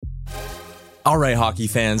All right, hockey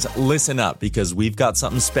fans, listen up because we've got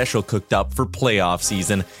something special cooked up for playoff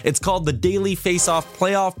season. It's called the Daily Face-Off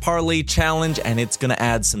Playoff Parlay Challenge, and it's going to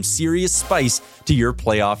add some serious spice to your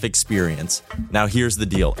playoff experience. Now, here's the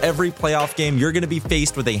deal. Every playoff game, you're going to be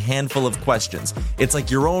faced with a handful of questions. It's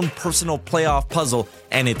like your own personal playoff puzzle,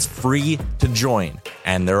 and it's free to join.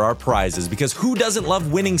 And there are prizes, because who doesn't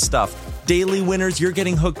love winning stuff? Daily winners, you're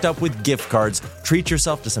getting hooked up with gift cards. Treat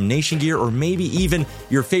yourself to some Nation gear or maybe even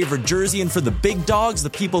your favorite jersey. And for the big dogs, the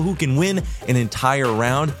people who can win an entire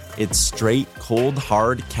round, it's straight, cold,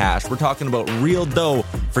 hard cash. We're talking about real dough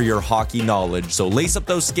for your hockey knowledge. So lace up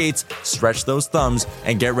those skates, stretch those thumbs,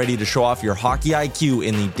 and get ready to show off your hockey IQ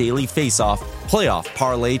in the Daily Face-Off Playoff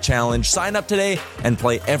Parlay Challenge. Sign up today and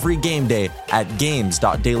play every game day at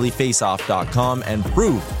games.dailyfaceoff.com and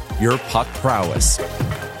prove your puck prowess.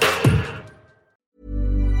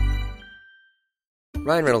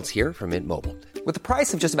 Ryan Reynolds here from Mint Mobile. With the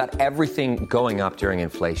price of just about everything going up during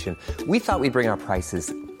inflation, we thought we'd bring our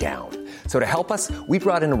prices down. So to help us, we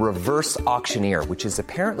brought in a reverse auctioneer, which is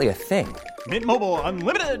apparently a thing. Mint Mobile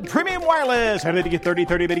Unlimited Premium Wireless. How to get 30,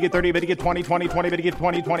 30, bit to get 30, bit to get 20, 20, 20, bit to get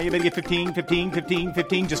 20, 20, bit to get 15, 15, 15,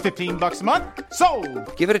 15, just $15 a month?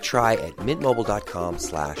 Sold! Give it a try at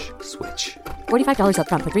mintmobile.com/switch. $45 up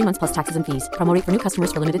front for 3 months plus taxes and fees. Promo rate for new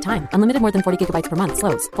customers for limited time. Unlimited more than 40 gigabytes per month.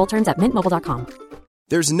 Slows full terms at mintmobile.com.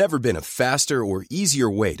 There's never been a faster or easier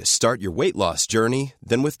way to start your weight loss journey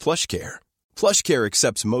than with PlushCare. PlushCare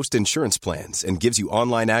accepts most insurance plans and gives you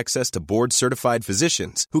online access to board-certified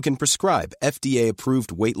physicians who can prescribe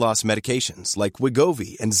FDA-approved weight loss medications like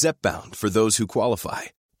Wegovy and Zepbound for those who qualify.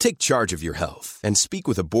 Take charge of your health and speak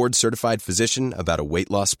with a board-certified physician about a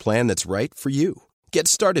weight loss plan that's right for you. Get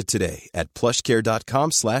started today at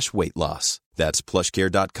plushcare.com/weight loss. That's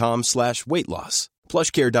plushcare.com/weight loss.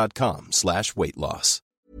 plushcare.com/weight loss.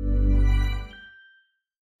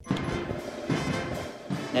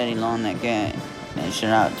 Daddy long that guy. And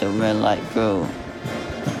shout out to Red Light Crew.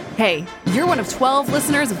 Hey, you're one of 12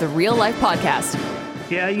 listeners of the Real Life Podcast.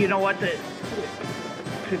 Yeah, you know what? To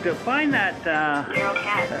define that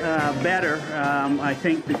better, I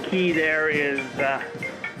think the key there is...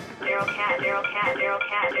 Daryl Cat.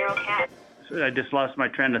 I just lost my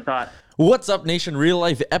train of thought. What's up, Nation? Real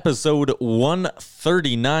Life episode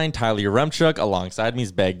 139. Tyler Remchuk alongside me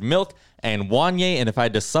is Bagged Milk and Wanye. And if I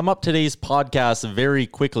had to sum up today's podcast very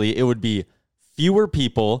quickly, it would be fewer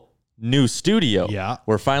people, new studio. Yeah.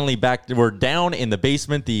 We're finally back. We're down in the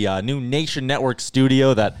basement, the new Nation Network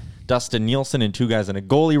studio that Dustin Nielsen and Two Guys and a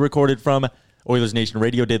Goalie recorded from. Oilers Nation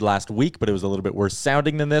Radio did last week, but it was a little bit worse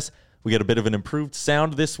sounding than this. We get a bit of an improved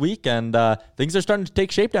sound this week, and things are starting to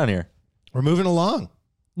take shape down here. We're moving along.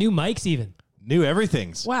 New mics even. New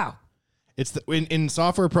everything's. Wow. It's in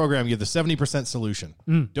software program, you have the 70% solution.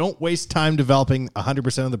 Don't waste time developing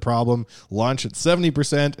 100% of the problem. Launch at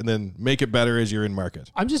 70% and then make it better as you're in market.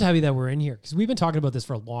 I'm just happy that we're in here because we've been talking about this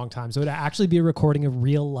for a long time. So to actually be a recording of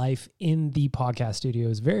real life in the podcast studio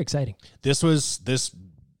is very exciting. This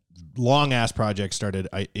long-ass project started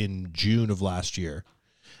in June of last year.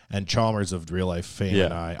 And Chalmers of Real Life fame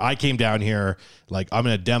and I came down here like, I'm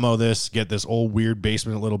going to demo this, get this old weird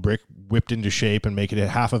basement little brick whipped into shape and make it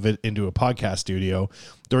half of it into a podcast studio.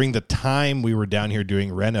 During the time we were down here doing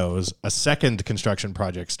renos, a second construction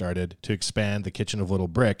project started to expand the kitchen of Little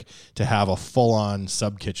Brick to have a full-on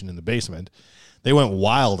sub-kitchen in the basement. They went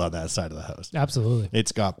wild on that side of the house. Absolutely.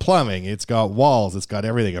 It's got plumbing. It's got walls. It's got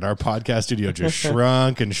everything. And our podcast studio just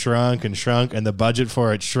shrunk and shrunk and shrunk. And the budget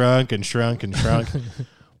for it shrunk and shrunk and shrunk.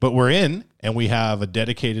 But we're in, and we have a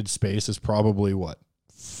dedicated space. Is probably,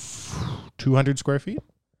 200 square feet?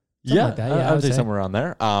 Something like that, yeah, I would say somewhere around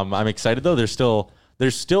there. I'm excited, though. There's still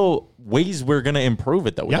ways we're going to improve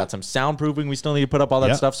it, though. We got some soundproofing. We still need to put up all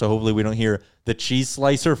that stuff, so hopefully we don't hear the cheese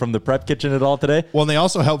slicer from the prep kitchen at all today. Well, and they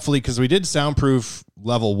also helpfully, because we did soundproof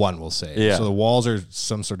level 1, we'll say. Yeah. So the walls are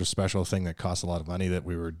some sort of special thing that costs a lot of money that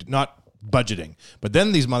we were not budgeting. But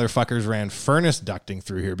then these motherfuckers ran furnace ducting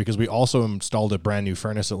through here because we also installed a brand new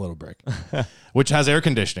furnace at Little Brick, which has air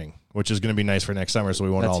conditioning, which is going to be nice for next summer so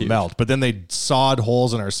we won't all melt. But then they sawed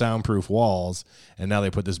holes in our soundproof walls, and now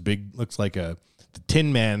they put this big, looks like the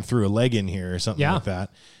Tin Man threw a leg in here or something like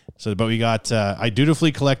that. So, but we got, I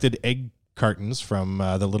dutifully collected egg cartons from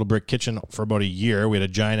the Little Brick kitchen for about a year. We had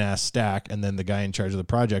a giant ass stack, and then the guy in charge of the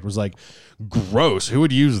project was like, gross, who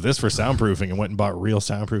would use this for soundproofing, and went and bought real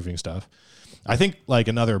soundproofing stuff. I think like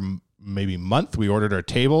another maybe month we ordered our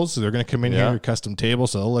tables, so they're going to come in here, custom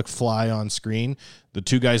tables, so they'll look fly on screen. The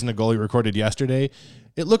Two Guys and the Goalie recorded yesterday.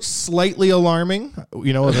 It looks slightly alarming.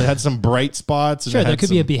 You know, it had some bright spots. Sure, there could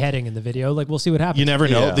be a beheading in the video. Like, we'll see what happens. You never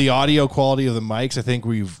know. Yeah. The audio quality of the mics, I think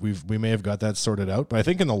we may have got that sorted out. But I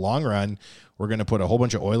think in the long run, we're going to put a whole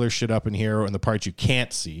bunch of Oilers shit up in here in the parts you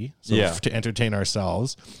can't see. So to entertain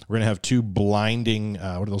ourselves, we're going to have 2 blinding, what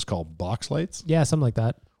are those called? Box lights? Yeah, something like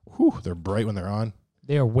that. Whew, they're bright when they're on.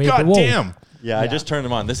 They are way. God damn. Yeah, I just turned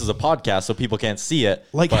them on. This is a podcast, so people can't see it.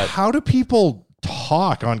 Like, how do people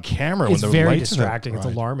talk on camera when the lights are very distracting. It's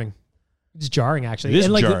alarming. It's jarring, actually. It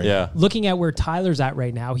is jarring. Looking at where Tyler's at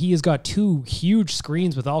right now, he has got 2 huge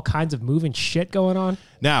screens with all kinds of moving shit going on.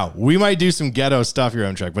 Now, we might do some ghetto stuff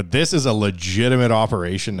here, Chuck, but this is a legitimate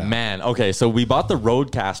operation now. Man, okay, so we bought the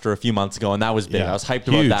Rodecaster a few months ago, and that was big. I was hyped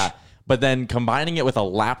about that. But then combining it with a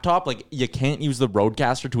laptop, like, you can't use the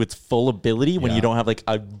Rodecaster to its full ability when you don't have like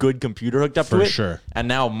a good computer hooked up to it. For sure. And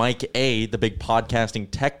now Mike A, the big podcasting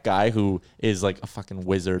tech guy who is like a fucking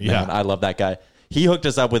wizard, man. I love that guy. He hooked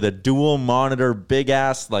us up with a dual monitor, big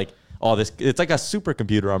ass, like, it's like a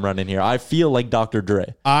supercomputer I'm running here. I feel like Dr.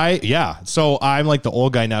 Dre. So I'm like the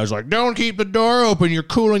old guy now who's like, don't keep the door open. You're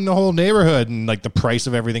cooling the whole neighborhood. And like the price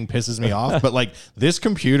of everything pisses me off. But like this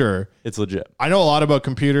computer, it's legit. I know a lot about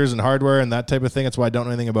computers and hardware and that type of thing. That's why I don't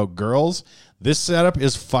know anything about girls. This setup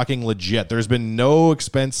is fucking legit. There's been no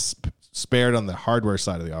expense spared on the hardware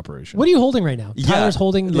side of the operation. What are you holding right now? Tyler's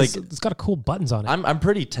holding this. It's got a cool buttons on it. I'm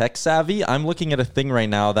pretty tech savvy. I'm looking at a thing right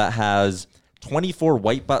now that has 24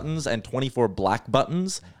 white buttons and 24 black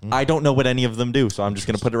buttons. I don't know what any of them do, so I'm just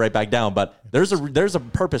going to put it right back down. But there's a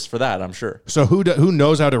purpose for that, I'm sure. So who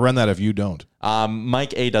knows how to run that if you don't?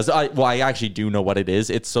 Mike A does. I actually do know what it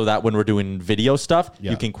is. It's so that when we're doing video stuff,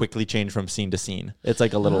 you can quickly change from scene to scene. It's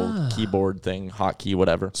like a little keyboard thing, hotkey,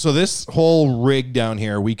 whatever. So this whole rig down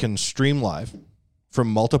here, we can stream live from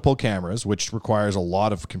multiple cameras, which requires a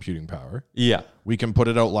lot of computing power. Yeah. We can put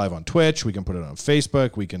it out live on Twitch. We can put it on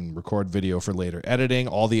Facebook. We can record video for later editing.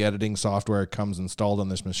 All the editing software comes installed on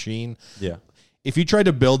this machine. Yeah. If you tried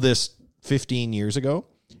to build this 15 years ago,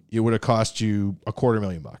 it would have cost you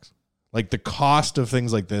 $250,000. Like the cost of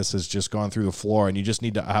things like this has just gone through the floor, and you just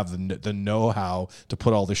need to have the know-how to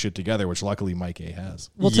put all this shit together, which luckily Mike A has.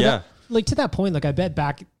 Well, to that point, like I bet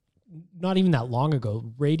back not even that long ago,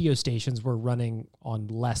 radio stations were running on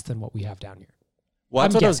less than what we have down here. Well,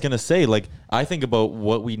 that's what I was going to say. Like, I think about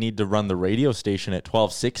what we need to run the radio station at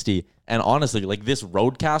 1260. And honestly, like this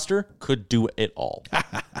Rodecaster could do it all.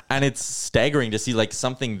 And it's staggering to see like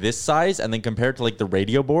something this size and then compared to like the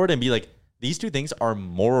radio board and be like, these two things are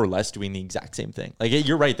more or less doing the exact same thing. Like,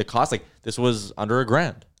 you're right. The cost, like this was under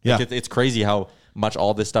 $1,000. Yeah. Like, it's crazy how much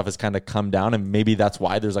all this stuff has kind of come down. And maybe that's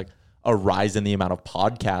why there's like a rise in the amount of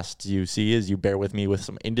podcasts you see, as you bear with me with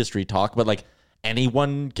some industry talk, but like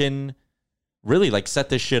anyone can really like set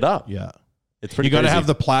this shit up. Yeah. It's pretty You got to crazy. have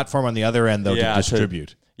the platform on the other end though to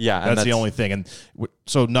distribute. That's the only thing. And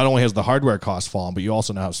so not only has the hardware cost fallen, but you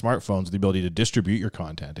also now have smartphones, the ability to distribute your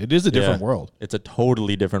content. It is a different world. It's a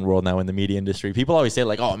totally different world now in the media industry. People always say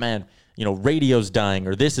like, oh man, you know, radio's dying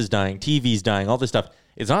or this is dying, TV's dying, all this stuff.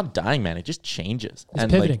 It's not dying, man. It just changes. It's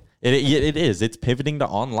pivoting. Like, it is. It's pivoting to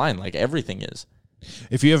online like everything is.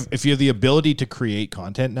 If you have the ability to create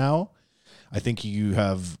content now, I think you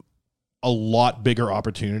have a lot bigger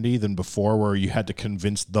opportunity than before where you had to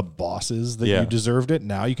convince the bosses that you deserved it.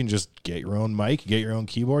 Now you can just get your own mic, get your own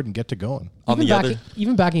keyboard, and get to going.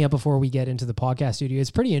 Even backing up before we get into the podcast studio,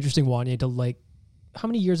 it's pretty interesting, Wanya, to like, how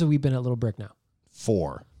many years have we been at Little Brick now?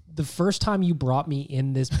 4. The first time you brought me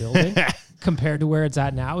in this building compared to where it's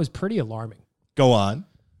at now is pretty alarming. Go on.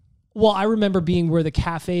 Well, I remember being where the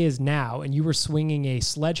cafe is now, and you were swinging a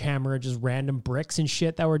sledgehammer at just random bricks and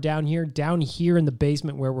shit that were down here. Down here in the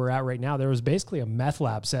basement where we're at right now, there was basically a meth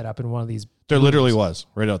lab set up in one of these. There literally was,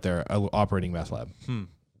 right out there, an operating meth lab.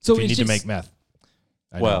 So if you need to make meth.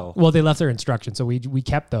 Well, they left their instructions, so we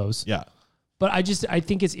kept those. Yeah. But I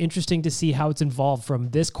think it's interesting to see how it's involved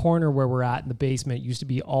from this corner where we're at in the basement. It used to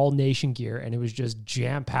be all Nation gear, and it was just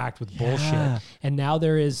jam-packed with bullshit. And now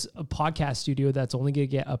there is a podcast studio that's only going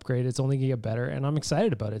to get upgraded. It's only going to get better, and I'm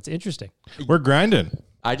excited about it. It's interesting. We're grinding.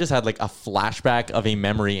 I just had like a flashback of a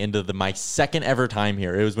memory into my second ever time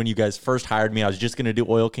here. It was when you guys first hired me. I was just going to do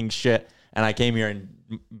Oil King shit, and I came here and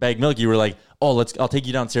bagged milk. You were like, oh, I'll take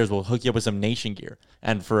you downstairs. We'll hook you up with some Nation gear.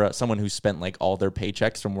 And for someone who spent like all their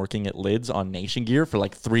paychecks from working at Lids on Nation gear for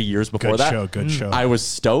like 3 years before Good show. I was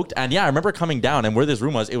stoked. And yeah, I remember coming down and where this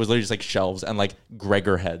room was, it was literally just like shelves and like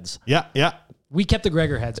Gregor heads. Yeah. We kept the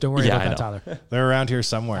Gregor heads. Don't worry about I that, know. Tyler. They're around here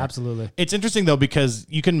somewhere. Absolutely. It's interesting though, because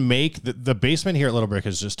you can make the basement here at Little Brick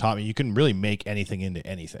has just taught me you can really make anything into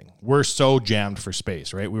anything. We're so jammed for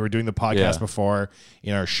space, right? We were doing the podcast before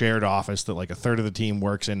in our shared office that like a third of the team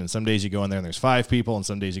works in, and some days you go in there and there's 5 people, and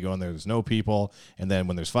some days you go in there there's no people, and then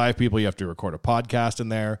when there's 5 people you have to record a podcast in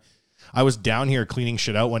there. I was down here cleaning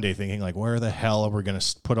shit out one day thinking like, where the hell are we going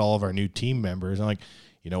to put all of our new team members? I'm like,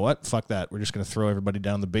 you know what? Fuck that. We're just going to throw everybody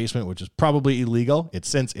down the basement, which is probably illegal. It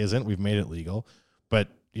since isn't. We've made it legal. But,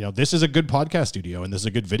 you know, this is a good podcast studio, and this is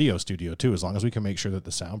a good video studio, too, as long as we can make sure that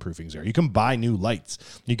the soundproofing's there. You can buy new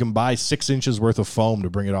lights. You can buy 6 inches worth of foam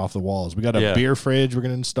to bring it off the walls. We got a beer fridge we're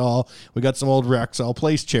going to install. We got some old Rexall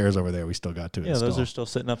Place chairs over there we still got to install. Yeah, those are still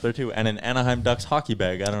sitting up there, too. And an Anaheim Ducks hockey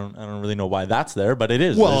bag. I don't really know why that's there, but it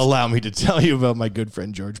is. Well, allow me to tell you about my good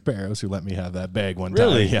friend George Peros, who let me have that bag one time.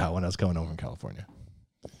 Really? Yeah, when I was coming home from California.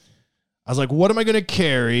 I was like, what am I going to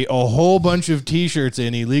carry a whole bunch of T-shirts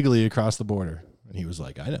in illegally across the border? And he was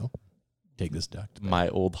like, I know. Take this duct. My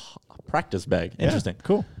old practice bag. Interesting. Yeah,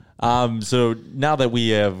 cool. So now that we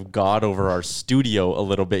have got over our studio a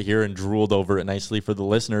little bit here and drooled over it nicely for the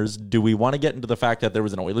listeners, do we want to get into the fact that there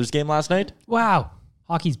was an Oilers game last night? Wow.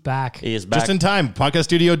 Hockey's back. He is back. Just in time. Podcast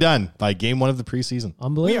studio done by game 1 of the preseason.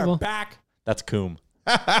 Unbelievable. We are back. That's Coombe.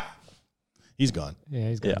 He's gone. Yeah,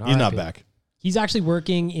 he's gone. Yeah. He's not RIP. back. He's actually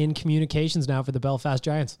working in communications now for the Belfast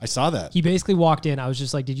Giants. I saw that. He basically walked in. I was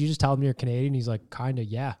just like, did you just tell him you're Canadian? He's like, kind of,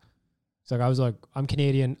 yeah. He's like, I was like, I'm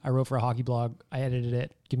Canadian. I wrote for a hockey blog. I edited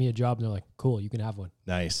it. Give me a job. And they're like, cool, you can have one.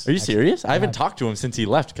 Nice. Are you serious? I haven't talked to him since he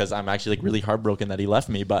left because I'm actually like really heartbroken that he left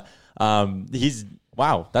me. But he's,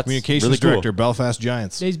 wow, that's Communications really cool. director, Belfast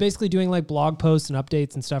Giants. So he's basically doing like blog posts and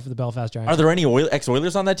updates and stuff for the Belfast Giants. Are there any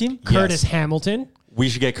ex-Oilers on that team? Curtis Hamilton. We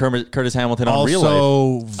should get Curtis Hamilton on Real Life.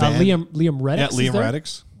 Also, Liam Reddix. Yeah, is Liam there?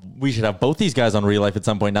 Reddix. We should have both these guys on Real Life at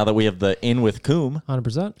some point now that we have the In with Coombe.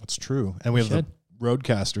 100%. That's true. And we have the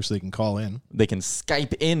roadcaster so they can call in. They can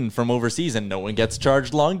Skype in from overseas and no one gets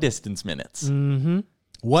charged long distance minutes. Mm-hmm.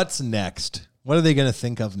 What's next? What are they going to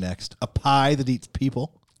think of next? A pie that eats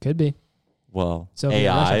people? Could be. Well, So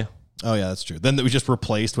AI. Oh, yeah, that's true. Then that we just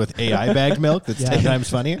replaced with AI bagged milk that's 10 times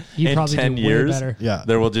funnier. He'd In probably 10 do years, way better. Yeah.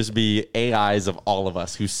 there will just be AIs of all of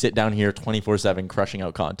us who sit down here 24/7 crushing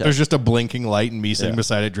out content. There's just a blinking light and me sitting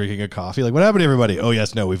beside it drinking a coffee. Like, what happened to everybody? Oh,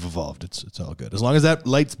 yes, no, we've evolved. It's all good. As long as that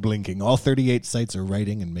light's blinking, all 38 sites are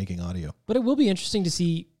writing and making audio. But it will be interesting to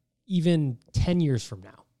see even 10 years from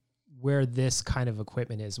now where this kind of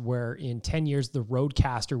equipment is, where in 10 years, the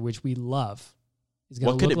Roadcaster, which we love, is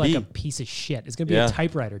going What to could look it like be? a piece of shit. It's going to be a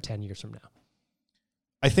typewriter 10 years from now.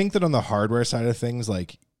 I think that on the hardware side of things,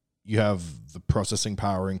 like you have the processing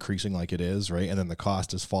power increasing like it is, right? And then the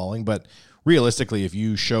cost is falling. But realistically, if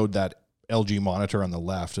you showed that LG monitor on the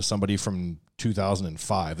left to somebody from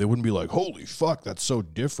 2005, they wouldn't be like, holy fuck, that's so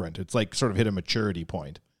different. It's like sort of hit a maturity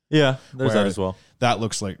point. Yeah, there's where that as well. That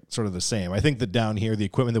looks like sort of the same. I think that down here, the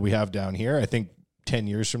equipment that we have down here, I think 10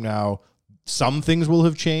 years from now, some things will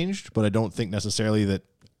have changed, but I don't think necessarily that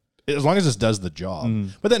as long as this does the job.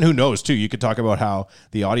 But then who knows too? You could talk about how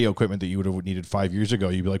the audio equipment that you would have needed 5 years ago,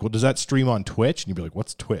 you'd be like, well, does that stream on Twitch? And you'd be like,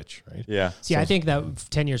 what's Twitch? Right? Yeah. See, I think that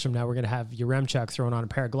 10 years from now, we're going to have Yaremchuk throwing on a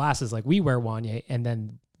pair of glasses like we wear, Wanye, and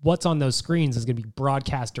then what's on those screens is going to be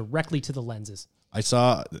broadcast directly to the lenses. I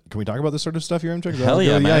saw, can we talk about this sort of stuff here? Hell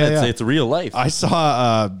yeah, man. It's real life. I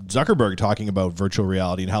saw Zuckerberg talking about virtual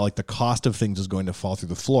reality and how like the cost of things is going to fall through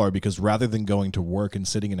the floor because rather than going to work and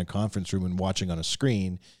sitting in a conference room and watching on a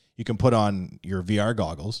screen, you can put on your VR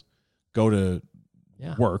goggles, go to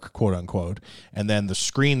work, quote unquote, and then the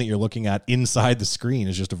screen that you're looking at inside the screen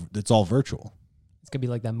is just, it's all virtual. It's going to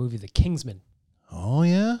be like that movie, The Kingsman. Oh,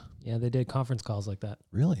 yeah? Yeah, they did conference calls like that.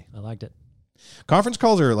 Really? I liked it. Conference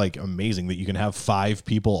calls are like amazing that you can have 5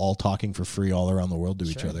 people all talking for free all around the world to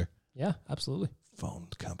each other. Yeah, absolutely. Phone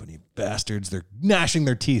company bastards. They're gnashing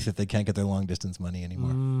their teeth if they can't get their long distance money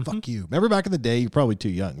anymore. Fuck you. Remember back in the day, you're probably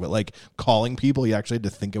too young, but like calling people, you actually had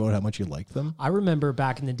to think about how much you liked them. I remember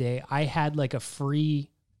back in the day, I had like a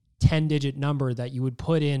free 10-digit number that you would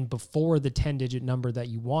put in before the 10-digit number that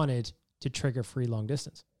you wanted to trigger free long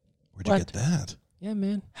distance. Where'd you get that? Yeah,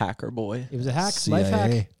 man. Hacker boy. It was a hack, CIA. life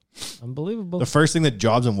hack. Unbelievable. The first thing that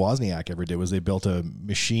Jobs and Wozniak ever did was they built a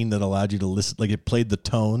machine that allowed you to listen, like it played the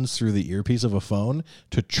tones through the earpiece of a phone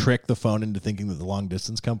to trick the phone into thinking that the long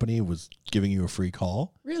distance company was giving you a free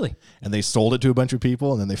call. Really? And they sold it to a bunch of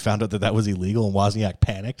people, and then they found out that that was illegal, and Wozniak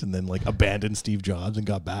panicked and then like abandoned Steve Jobs and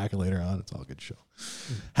got back, and later on, it's all a good show.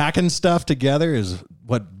 Hacking stuff together is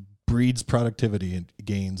what breeds productivity and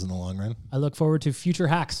gains in the long run. I look forward to future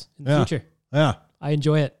hacks in the future. Yeah. I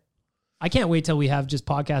enjoy it. I can't wait till we have just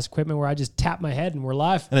podcast equipment where I just tap my head and we're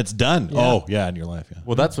live. And it's done. Yeah. Oh, yeah, in your life, yeah.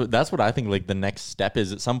 Well, that's what I think like the next step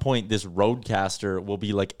is. At some point, this Rodecaster will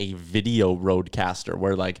be like a video Rodecaster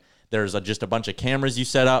where like there's just a bunch of cameras you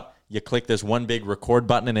set up. You click this one big record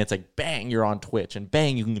button and it's like, bang, you're on Twitch, and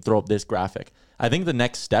bang, you can throw up this graphic. I think the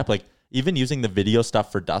next step, like even using the video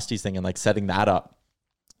stuff for Dusty's thing and like setting that up,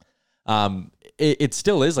 it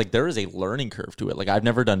still is like there is a learning curve to it. Like I've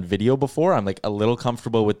never done video before. I'm like a little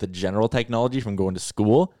comfortable with the general technology from going to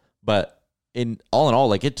school, but in all,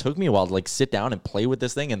 like it took me a while to like sit down and play with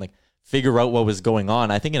this thing and like figure out what was going on.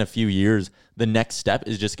 I think in a few years, the next step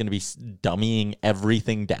is just going to be dummying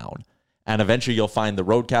everything down. And eventually you'll find the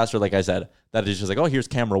Rodecaster, like I said, that is just like, oh, here's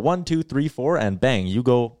camera 1, 2, 3, 4, and bang, you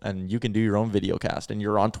go and you can do your own video cast and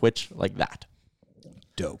you're on Twitch like that.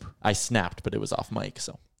 Dope. I snapped, but it was off mic,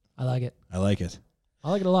 so. I like it. I like it.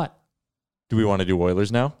 I like it a lot. Do we want to do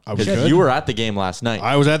Oilers now? Because you were at the game last night.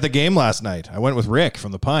 I was at the game last night. I went with Rick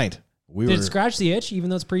from the Pint. Did it scratch the itch,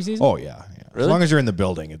 even though it's preseason? Oh, yeah. Really? As long as you're in the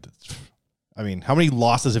building. I mean, how many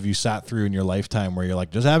losses have you sat through in your lifetime where you're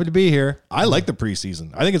like, just happy to be here? I like the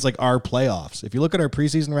preseason. I think it's like our playoffs. If you look at our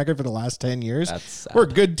preseason record for the last 10 years, we're a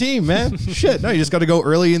good team, man. Shit. No, you just got to go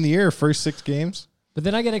early in the year, first 6 games. But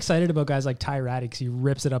then I get excited about guys like Ty Ratty because he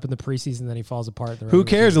rips it up in the preseason, then he falls apart. Who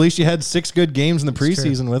cares? At least you had 6 good games in the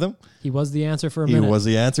preseason with him. He was the answer for a minute. He was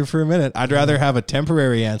the answer for a minute. I'd rather have a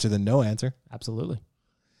temporary answer than no answer. Absolutely.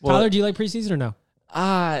 Well, Tyler, do you like preseason or no?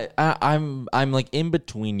 I'm like in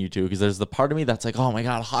between you two because there's the part of me that's like, oh my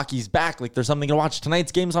God, hockey's back. Like there's something to watch.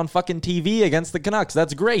 Tonight's game's on fucking TV against the Canucks.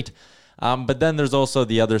 That's great. But then there's also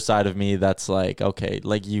the other side of me that's like, okay,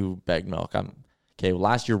 like you, Bag Milk. Okay, well,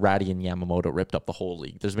 last year, Ratty and Yamamoto ripped up the whole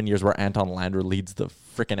league. There's been years where Anton Lander leads the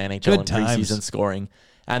freaking NHL in preseason scoring.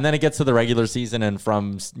 And then it gets to the regular season, and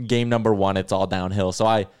from game number 1, it's all downhill. So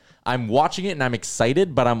I'm watching it, and I'm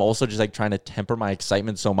excited, but I'm also just like trying to temper my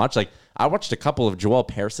excitement so much. Like, I watched a couple of Joel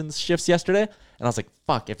Pearson's shifts yesterday, and I was like,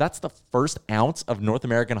 fuck, if that's the first ounce of North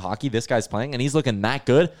American hockey this guy's playing, and he's looking that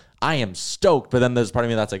good, I am stoked. But then there's part of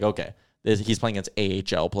me that's like, okay, he's playing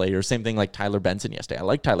against AHL players. Same thing like Tyler Benson yesterday. I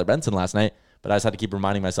liked Tyler Benson last night, but I just had to keep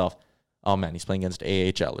reminding myself, oh man, he's playing against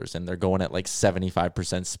AHLers and they're going at like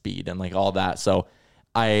 75% speed and like all that. So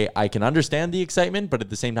I can understand the excitement, but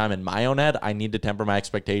at the same time in my own head, I need to temper my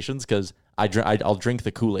expectations because I'll drink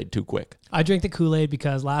the Kool-Aid too quick. I drink the Kool-Aid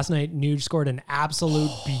because last night Nuge scored an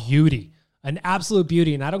absolute beauty. An absolute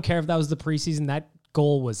beauty. And I don't care if that was the preseason, that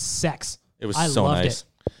goal was sex. It was so nice.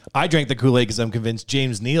 I drank the Kool-Aid because I'm convinced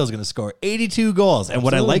James Neal is going to score 82 goals. And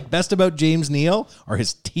what I like best about James Neal are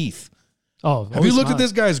his teeth. Oh, have you looked at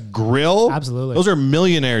this guy's grill? Absolutely. Those are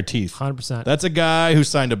millionaire teeth. 100%. That's a guy who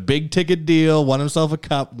signed a big ticket deal, won himself a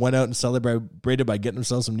cup, went out and celebrated by getting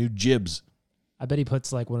himself some new jibs. I bet he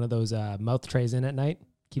puts like one of those mouth trays in at night.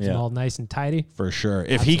 Keeps them all nice and tidy. For sure.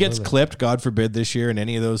 If he gets clipped, God forbid this year, and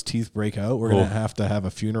any of those teeth break out, we're going to have a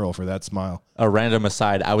funeral for that smile. A random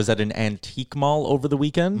aside, I was at an antique mall over the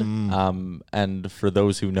weekend. And for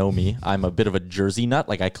those who know me, I'm a bit of a jersey nut.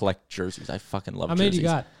 Like I collect jerseys. I fucking love jerseys. How many you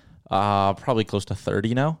got? Probably close to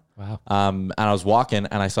 30 now. Wow. And I was walking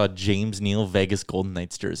and I saw James Neal Vegas Golden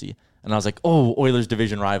Knights jersey. And I was like, oh, Oilers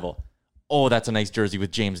division rival. Oh, that's a nice jersey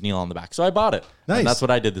with James Neal on the back. So I bought it. Nice. And that's what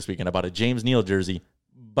I did this weekend. I bought a James Neal jersey,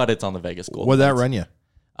 but it's on the Vegas Golden What'd that Knights. run you?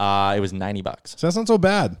 It was $90. So that's not so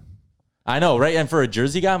bad. I know, right? And for a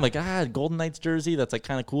jersey guy, I'm like, Golden Knights jersey. That's like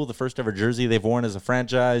kind of cool. The first ever jersey they've worn as a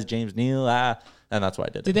franchise, James Neal. And that's why I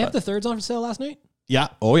did it. Did they have the thirds on sale last night? Yeah.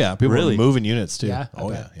 Oh, yeah. People really? were moving units, too. Yeah.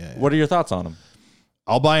 Oh, yeah. What are your thoughts on them?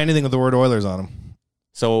 I'll buy anything with the word Oilers on them.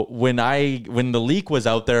 So when the leak was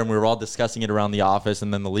out there and we were all discussing it around the office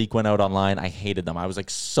and then the leak went out online, I hated them. I was like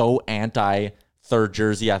so anti third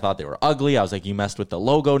jersey. I thought they were ugly. I was like, you messed with the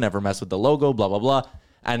logo, never mess with the logo, blah, blah, blah.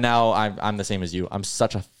 And now I'm the same as you. I'm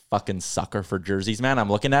such a fucking sucker for jerseys, man. I'm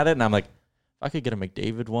looking at it and I'm like, if I could get a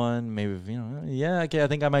McDavid one, maybe, yeah, okay, I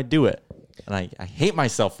think I might do it. And I hate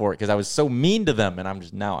myself for it because I was so mean to them and I'm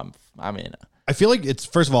in. I feel like it's,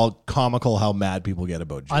 first of all, comical how mad people get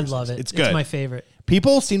about jerseys. I love it. It's good. It's my favorite.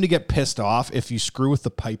 People seem to get pissed off if you screw with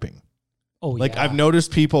the piping. Oh, like, yeah. I've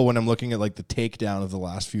noticed people when I'm looking at like the takedown of the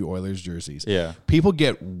last few Oilers jerseys. Yeah. People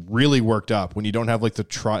get really worked up when you don't have like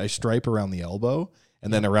the stripe around the elbow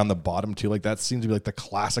and then around the bottom too. Like that seems to be like the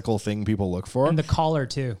classical thing people look for. And the collar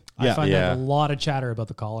too. Yeah. I find a lot of chatter about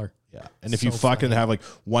the collar. Yeah. And if you fucking have like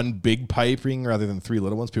one big piping rather than 3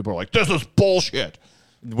 little ones, people are like, this is bullshit.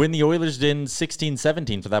 when the Oilers did in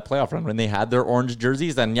 16-17 for that playoff run, when they had their orange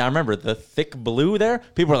jerseys, and I remember the thick blue there,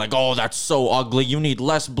 people were like, oh, that's so ugly. You need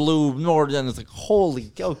less blue, more than it's like,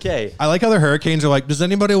 holy, okay. I like how the Hurricanes are like, does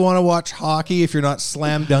anybody want to watch hockey if you're not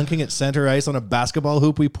slam dunking at center ice on a basketball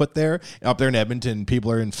hoop we put there? Up there in Edmonton,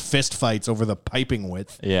 people are in fist fights over the piping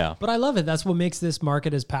width. Yeah. But I love it. That's what makes this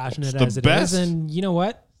market as passionate It's as the it best. is. And you know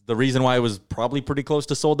what? The reason why it was probably pretty close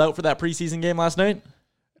to sold out for that preseason game last night.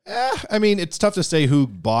 I mean, it's tough to say who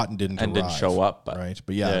bought and didn't didn't show up, but right?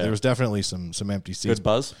 But yeah, there was definitely some empty seats. Good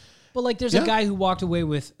buzz. But like, there's a guy who walked away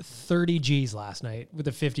with 30 G's last night with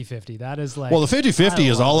a 50-50. That is like, Well, the 50-50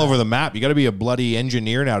 is all that. over the map. You got to be a bloody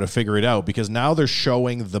engineer now to figure it out, because now they're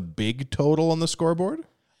showing the big total on the scoreboard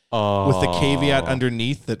with the caveat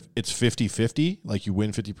underneath that it's 50-50, like you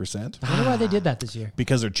win 50%. I wonder why they did that this year.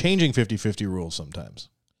 Because they're changing 50-50 rules sometimes.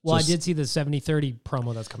 Well, So I did see the 70-30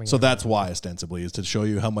 promo that's coming So out. that's why, ostensibly, is to show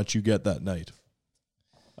you how much you get that night.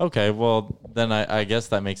 Okay, well, then I guess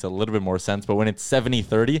that makes a little bit more sense. But when it's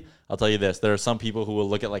 70-30, I'll tell you this. There are some people who will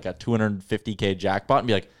look at like a $250K jackpot and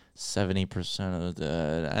be like, 70% of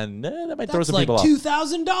the... And that might throw some like people off.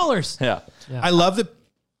 $2,000. Yeah. I love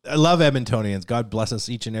Edmontonians. God bless us,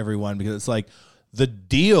 each and every one, because it's like the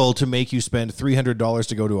deal to make you spend $300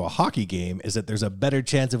 to go to a hockey game is that there's a better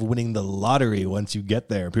chance of winning the lottery once you get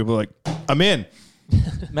there. People are like, I'm in.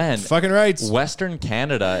 Man. Fucking rights. Western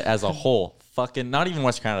Canada as a whole, not even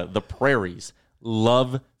Western Canada, the prairies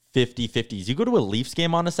love 50-50s. You go to a Leafs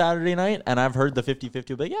game on a Saturday night, and I've heard the 50-50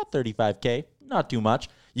 will be like, yeah, $35K, not too much.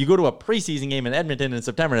 You go to a preseason game in Edmonton in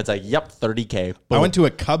September, and it's like, yep, $30K. I went to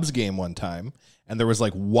a Cubs game one time, and there was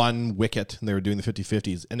like one wicket, and they were doing the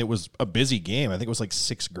 50-50s, and it was a busy game. I think it was like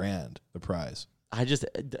 $6,000, the prize.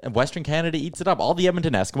 Western Canada eats it up. All the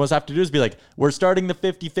Edmonton Eskimos have to do is be like, we're starting the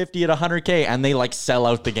 50-50 at $100K, and they like sell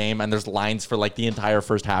out the game, and there's lines for like the entire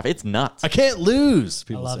first half. It's nuts. I can't lose,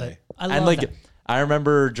 people I love say. it. I love it. I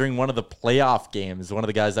remember during one of the playoff games, one of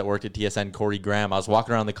the guys that worked at TSN, Corey Graham, I was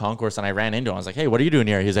walking around the concourse and I ran into him. I was like, hey, what are you doing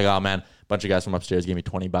here? He's like, oh man, a bunch of guys from upstairs gave me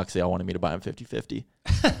 $20. They all wanted me to buy them 50-50.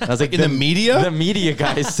 I was like, In the media? The media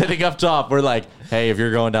guys sitting up top were like, hey, if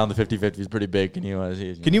you're going down the 50-50 is pretty big. Can you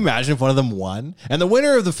imagine if one of them won? And the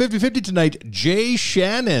winner of the 50-50 tonight, Jay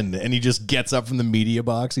Shannon. And he just gets up from the media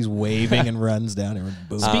box. He's waving and runs down. And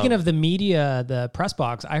boom. Speaking of the media, the press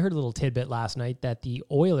box, I heard a little tidbit last night that the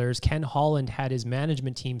Oilers, Ken Holland had his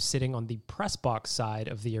management team sitting on the press box side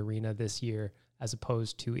of the arena this year, as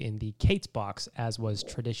opposed to in the Kate's box, as was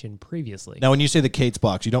tradition previously. Now, when you say the Kate's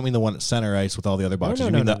box, you don't mean the one at center ice with all the other boxes.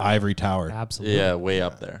 You mean the Ivory Tower. Absolutely. Yeah, way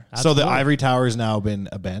up there. Absolutely. So the Ivory Tower has now been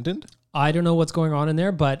abandoned? I don't know what's going on in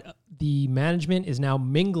there, but the management is now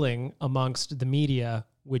mingling amongst the media,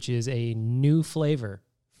 which is a new flavor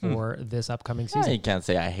for this upcoming season. You can't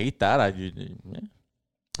say I hate that.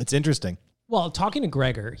 It's interesting. Well, talking to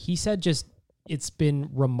Gregor, he said just it's been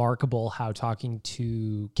remarkable how talking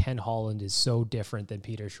to Ken Holland is so different than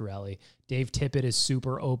Peter Chiarelli. Dave Tippett is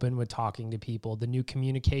super open with talking to people. The new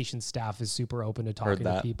communication staff is super open to talking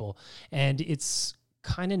to people. And it's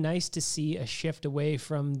kind of nice to see a shift away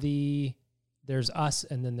from there's us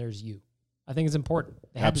and then there's you. I think it's important.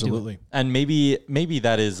 They had Absolutely. to do it. And maybe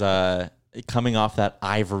that is coming off that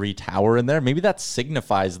ivory tower in there. Maybe that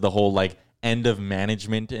signifies the whole like end of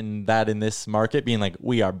management in this market being like,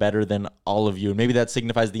 we are better than all of you. And maybe that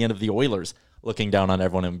signifies the end of the Oilers looking down on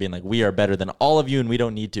everyone and being like, we are better than all of you and we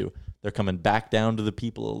don't need to. They're coming back down to the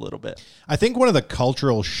people a little bit. I think one of the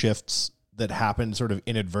cultural shifts that happened sort of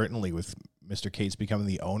inadvertently with Mr. Cates becoming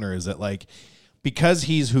the owner is that like, because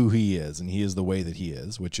he's who he is and he is the way that he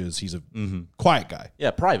is, which is he's a quiet guy. Yeah,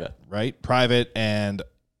 private. Right? Private. And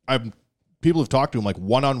people have talked to him like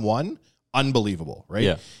one-on-one. Unbelievable, right?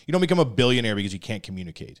 Yeah. You don't become a billionaire because you can't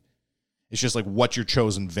communicate. It's just like what's your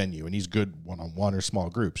chosen venue, and he's good one-on-one or small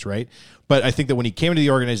groups, right? But I think that when he came into the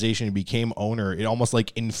organization and became owner, it almost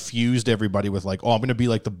like infused everybody with like, oh, I'm going to be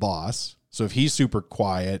like the boss. So if he's super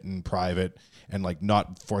quiet and private and like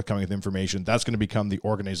not forthcoming with information, that's going to become the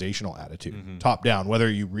organizational attitude, top down, whether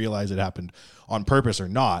you realize it happened on purpose or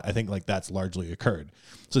not. I think like that's largely occurred.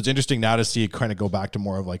 So it's interesting now to see it kind of go back to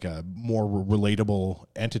more of like a more relatable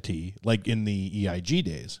entity, like in the EIG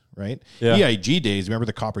days, right? Yeah. EIG days. Remember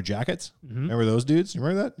the Copper Jackets? Remember those dudes? You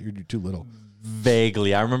remember that? You're too little.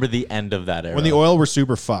 Vaguely. I remember the end of that era. When the Oil were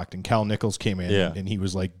super fucked and Cal Nichols came in and he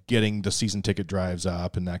was like getting the season ticket drives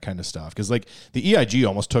up and that kind of stuff. Because like the EIG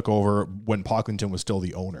almost took over when Pocklington was still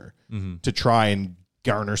the owner to try and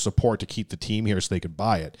garner support to keep the team here so they could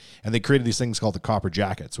buy it. And they created these things called the Copper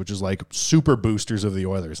Jackets, which is like super boosters of the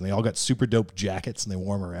Oilers. And they all got super dope jackets and they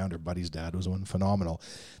wore them around. Our buddy's dad was one. Phenomenal.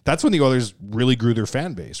 That's when the Oilers really grew their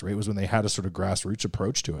fan base, right? It was when they had a sort of grassroots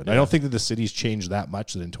approach to it. Yeah. I don't think that the city's changed that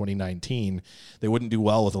much that in 2019 they wouldn't do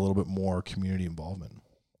well with a little bit more community involvement.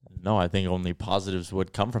 No, I think only positives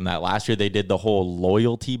would come from that. Last year they did the whole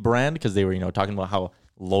loyalty brand because they were, talking about how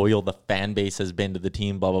loyal the fan base has been to the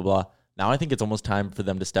team, blah, blah, blah. Now I think it's almost time for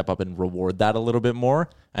them to step up and reward that a little bit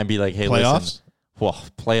more and be like, hey, playoffs? Listen. Well,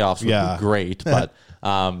 playoffs would be great, but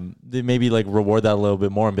they maybe like reward that a little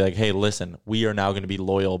bit more and be like, hey, listen, we are now going to be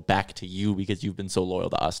loyal back to you because you've been so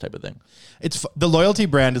loyal to us type of thing. It's the loyalty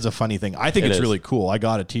brand is a funny thing. I think it's really cool. I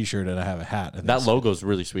got a t-shirt and I have a hat. And that logo is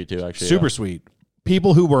really sweet too, actually. Super sweet.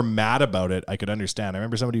 People who were mad about it, I could understand. I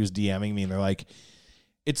remember somebody was DMing me and they're like,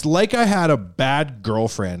 it's like I had a bad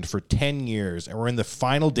girlfriend for 10 years and we're in the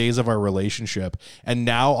final days of our relationship. And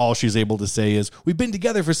now all she's able to say is, we've been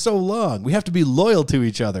together for so long. We have to be loyal to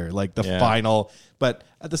each other. Like the final. But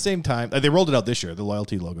at the same time, they rolled it out this year. The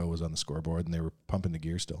loyalty logo was on the scoreboard and they were pumping the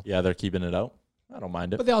gear still. Yeah, they're keeping it out. I don't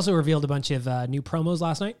mind it. But they also revealed a bunch of new promos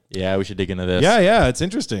last night. Yeah, we should dig into this. Yeah, it's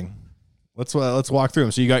interesting. Let's walk through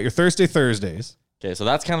them. So you got your Thursdays. Okay, so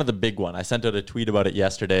that's kind of the big one. I sent out a tweet about it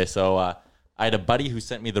yesterday. So I had a buddy who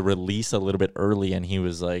sent me the release a little bit early, and he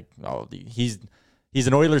was like, "Oh, he's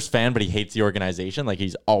an Oilers fan, but he hates the organization. Like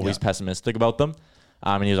he's always pessimistic about them."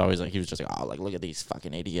 And he was always like, "Oh, like look at these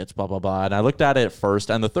fucking idiots, blah blah blah." And I looked at it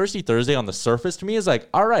first, and the Thirsty Thursday on the surface to me is like,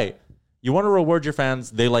 "All right, you want to reward your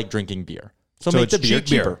fans? They like drinking beer, so make the beer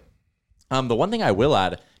cheaper." The one thing I will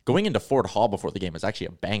add, going into Ford Hall before the game is actually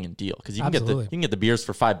a banging deal because you can get the beers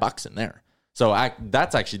for $5 in there. So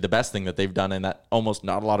that's actually the best thing that they've done and that almost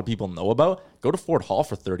not a lot of people know about. Go to Ford Hall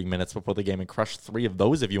for 30 minutes before the game and crush 3 of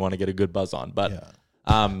those if you want to get a good buzz on. But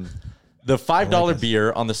the $5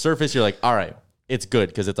 beer on the surface, you're like, all right, it's good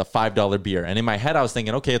because it's a $5 beer. And in my head, I was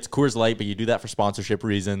thinking, okay, it's Coors Light, but you do that for sponsorship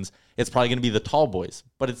reasons. It's probably going to be the tall boys,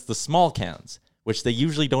 but it's the small cans, which they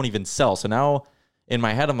usually don't even sell. So now in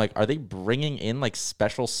my head, I'm like, are they bringing in like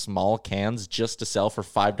special small cans just to sell for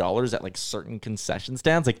 $5 at like certain concession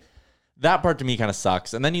stands? Like, that part to me kind of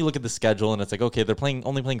sucks. And then you look at the schedule and it's like, okay, they're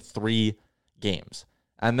only playing 3 games.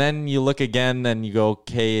 And then you look again and you go,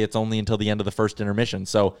 okay, it's only until the end of the first intermission.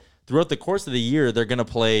 So throughout the course of the year, they're going to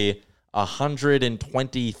play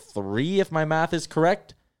 123, if my math is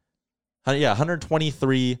correct.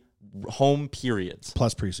 123 home periods.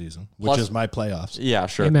 Plus preseason, which is my playoffs. Yeah,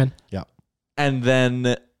 sure. Amen. Yeah. And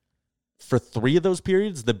then for 3 of those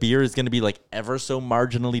periods, the beer is going to be like ever so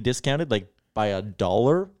marginally discounted, like by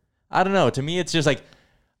 $1. I don't know. To me, it's just like,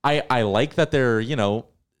 I like that they're,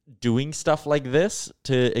 doing stuff like this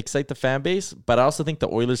to excite the fan base, but I also think the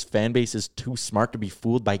Oilers fan base is too smart to be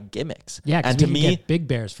fooled by gimmicks. Yeah, and to me, get Big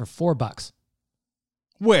Bears for $4.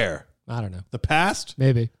 Where? I don't know. The past?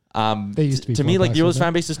 Maybe. They used to be. To me, like the Oilers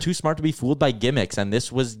fan base is too smart to be fooled by gimmicks, and this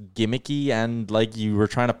was gimmicky, and like you were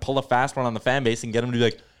trying to pull a fast one on the fan base and get them to be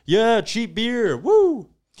like, yeah, cheap beer, woo.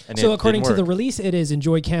 And so according to the release, it is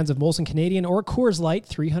enjoy cans of Molson Canadian or Coors Light,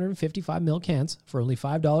 355 ml cans for only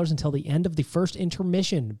 $5 until the end of the first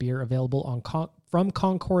intermission. Beer available from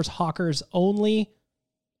Concourse Hawkers only.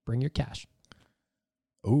 Bring your cash.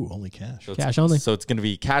 Ooh, only cash. So cash only. So it's going to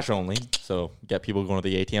be cash only. So get people going to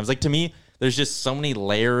the ATMs. Like to me, there's just so many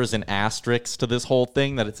layers and asterisks to this whole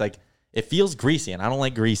thing that it's like, it feels greasy, and I don't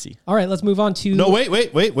like greasy. All right, let's move on to... No, wait.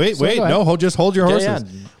 No, just hold your horses.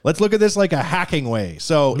 Yeah. Let's look at this like a hacking way.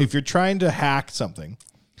 So if you're trying to hack something,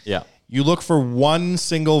 you look for one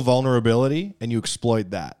single vulnerability, and you exploit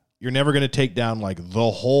that. You're never going to take down like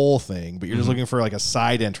the whole thing, but you're just looking for like a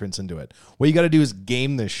side entrance into it. What you got to do is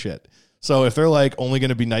game this shit. So if they're like only going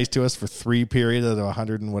to be nice to us for 3 periods out of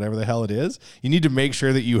 100 and whatever the hell it is, you need to make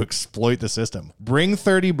sure that you exploit the system. Bring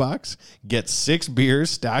 $30, get 6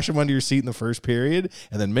 beers, stash them under your seat in the first period,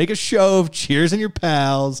 and then make a show of cheers and your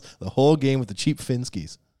pals the whole game with the cheap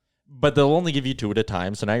Finskis. But they'll only give you 2 at a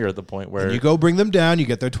time, so now you're at the point where... And you go bring them down, you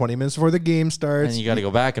get there 20 minutes before the game starts. And you got to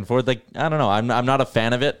go back and forth. Like, I don't know, I'm not a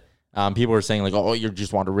fan of it. People were saying like, oh, you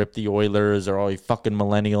just want to rip the Oilers, or oh, you fucking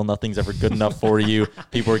millennial, nothing's ever good enough for you.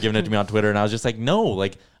 People were giving it to me on Twitter, and I was just like, no,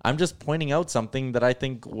 like I'm just pointing out something that I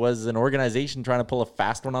think was an organization trying to pull a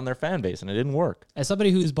fast one on their fan base, and it didn't work. As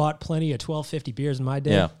somebody who's bought plenty of $12.50 beers in my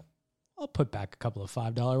day, I'll put back a couple of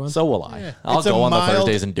 $5 ones. So will I. Yeah. I'll go on the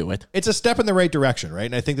Thursdays and do it. It's a step in the right direction, right?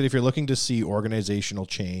 And I think that if you're looking to see organizational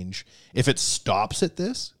change, if it stops at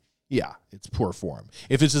this, yeah, it's poor form.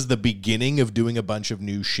 If this is the beginning of doing a bunch of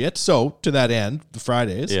new shit, so to that end, the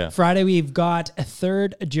Fridays. Yeah. Friday, we've got a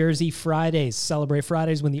third Jersey Fridays. Celebrate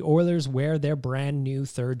Fridays when the Oilers wear their brand new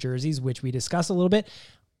third jerseys, which we discussed a little bit.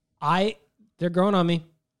 They're growing on me.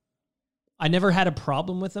 I never had a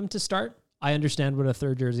problem with them to start. I understand what a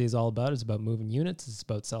third jersey is all about. It's about moving units. It's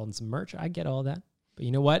about selling some merch. I get all that. But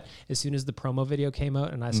you know what? As soon as the promo video came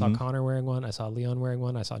out and I saw Connor wearing one, I saw Leon wearing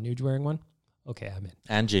one, I saw Nuge wearing one, okay, I'm in.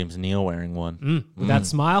 And James Neal wearing one. With that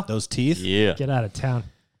smile, Those teeth. Yeah. get out of town.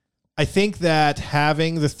 I think that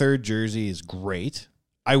having the third jersey is great.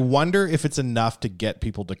 I wonder if it's enough to get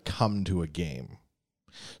people to come to a game.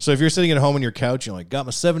 So if you're sitting at home on your couch, you're like, got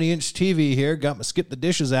my 70-inch TV here, got my Skip the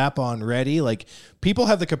Dishes app on ready. Like, people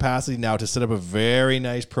have the capacity now to set up a very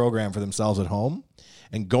nice program for themselves at home.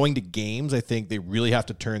 And going to games, I think they really have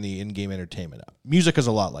to turn the in-game entertainment up. Music is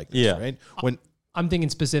a lot like this, right? I'm thinking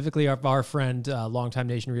specifically of our friend, longtime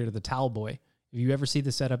Nation reader, the Towel Boy. Have you ever see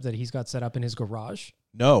the setup that he's got set up in his garage?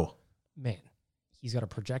 No. Man, he's got a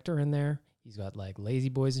projector in there. He's got like lazy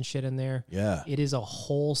boys and shit in there. Yeah. It is a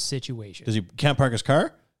whole situation. Does he can't park his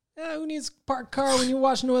car? Who needs a parked car when you're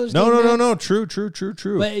watching Oilers? No. True.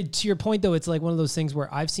 But to your point, though, it's like one of those things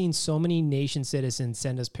where I've seen so many Nation citizens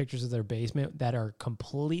send us pictures of their basement that are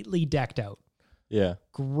completely decked out. Yeah.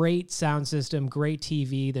 Great sound system, great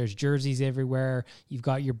TV. There's jerseys everywhere. You've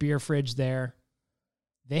got your beer fridge there.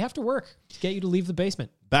 They have to work to get you to leave the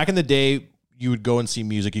basement. Back in the day, you would go and see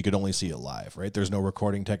music, you could only see it live, right? There's no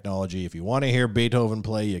recording technology. If you want to hear Beethoven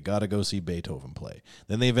play, you got to go see Beethoven play.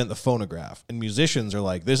 Then they invent the phonograph. And musicians are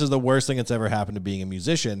like, this is the worst thing that's ever happened to being a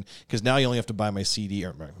musician, because now you only have to buy my CD,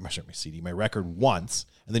 or my record once,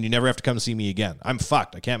 and then you never have to come see me again. I'm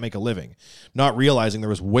fucked. I can't make a living. Not realizing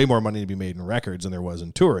there was way more money to be made in records than there was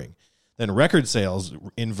in touring. Then record sales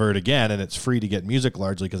invert again, and it's free to get music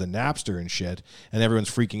largely because of Napster and shit. And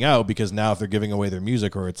everyone's freaking out because now if they're giving away their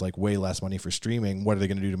music, or it's like way less money for streaming, what are they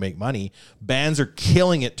going to do to make money? Bands are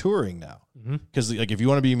killing it touring now. Because like if you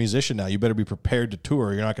want to be a musician now, you better be prepared to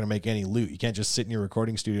tour. You're not going to make any loot. You can't just sit in your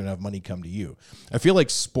recording studio and have money come to you. I feel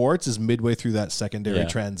like sports is midway through that secondary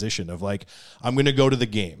transition of like, I'm going to go to the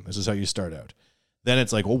game. This is how you start out. Then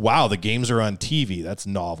it's like, oh wow, the games are on TV. That's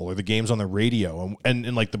novel. Or the games on the radio.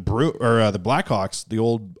 And like the Blackhawks, the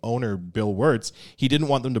old owner Bill Wirtz, he didn't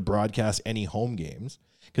want them to broadcast any home games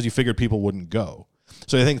because he figured people wouldn't go.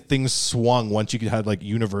 So I think things swung once you could have like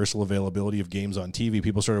universal availability of games on TV.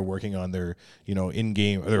 People started working on their,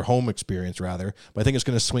 in-game, or their home experience rather. But I think it's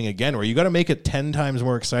going to swing again, where you got to make it 10 times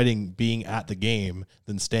more exciting being at the game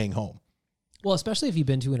than staying home. Well, especially if you've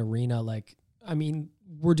been to an arena,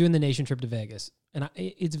 we're doing the Nation trip to Vegas. And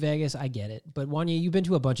it's Vegas, I get it. But Wanya, you've been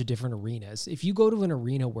to a bunch of different arenas. If you go to an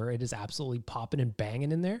arena where it is absolutely popping and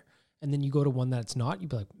banging in there, and then you go to one that's not, you'd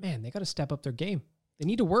be like, man, they got to step up their game. They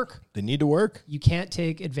need to work. You can't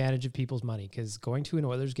take advantage of people's money, because going to an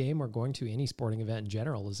Oilers game or going to any sporting event in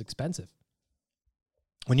general is expensive.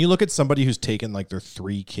 When you look at somebody who's taken like their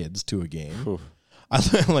 3 kids to a game,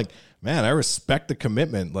 I'm like, man, I respect the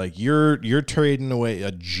commitment. Like you're trading away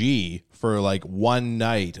a G for like one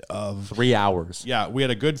night of 3 hours. Yeah, we had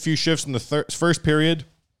a good few shifts in the first period,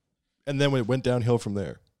 and then it went downhill from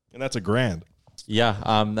there. And that's $1,000. Yeah,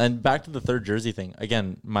 and back to the third jersey thing.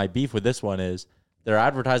 Again, my beef with this one is they're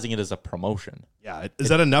advertising it as a promotion. Yeah, is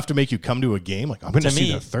that enough to make you come to a game? Like, I'm going to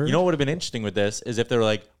see the third. You know what would have been interesting with this is if they were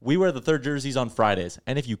like, we wear the third jerseys on Fridays,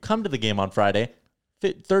 and if you come to the game on Friday,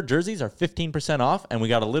 third jerseys are 15% off, and we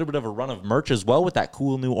got a little bit of a run of merch as well with that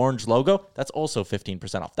cool new orange logo. That's also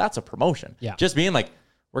 15% off. That's a promotion. Yeah. Just being like,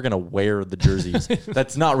 we're going to wear the jerseys.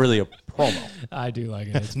 That's not really a promo. I do like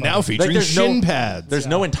it. It's now featuring shin pads. There's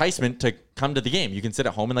no enticement to come to the game. You can sit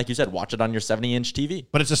at home and, like you said, watch it on your 70-inch TV.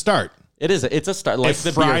 But it's a start. It's a start. Like if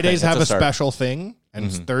the Fridays have a special thing,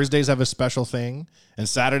 and Thursdays have a special thing, and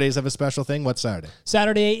Saturdays have a special thing, what's Saturday?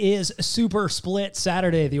 Saturday is Super Split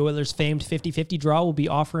Saturday. The Oilers' famed 50-50 draw will be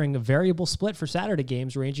offering a variable split for Saturday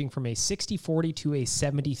games ranging from a 60-40 to a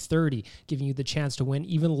 70-30, giving you the chance to win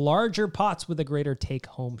even larger pots with a greater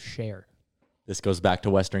take-home share. This goes back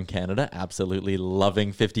to Western Canada, absolutely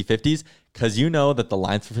loving 50-50s, because you know that the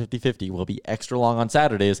lines for 50-50 will be extra long on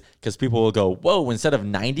Saturdays, because people will go, whoa, instead of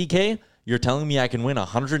 90K, you're telling me I can win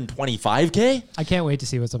 125K? I can't wait to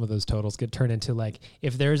see what some of those totals get turned into. Like,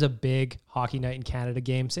 if there's a big hockey night in Canada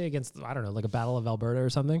game, say against, I don't know, like a Battle of Alberta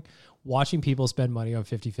or something, watching people spend money on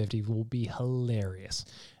 50-50 will be hilarious.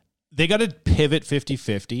 They got to pivot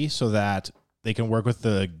 50-50 so that they can work with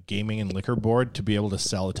the gaming and liquor board to be able to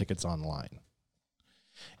sell the tickets online.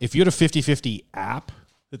 If you had a 50-50 app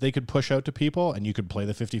that they could push out to people, and you could play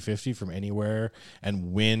the 50-50 from anywhere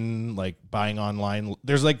and win, like buying online.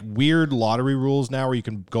 There's like weird lottery rules now where you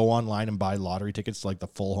can go online and buy lottery tickets to like the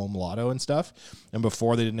full home lotto and stuff. And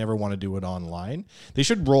before they didn't ever want to do it online. They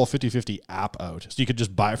should roll a 50-50 app out so you could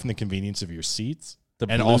just buy it from the convenience of your seats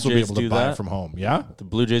and also be able to buy it from home. Yeah. The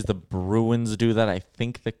Blue Jays, the Bruins do that. I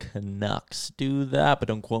think the Canucks do that, but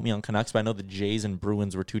don't quote me on Canucks. But I know the Jays and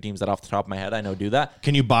Bruins were two teams that off the top of my head I know do that.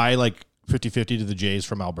 Can you buy like 50-50 to the Jays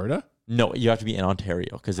from Alberta? No, you have to be in Ontario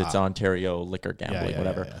because it's Ontario liquor gambling,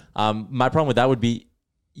 whatever. Yeah. My problem with that would be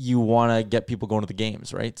you want to get people going to the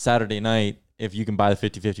games, right? Saturday night, if you can buy the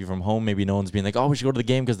 50-50 from home, maybe no one's being like, oh, we should go to the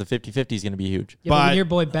game because the 50-50 is going to be huge. Yeah, but when your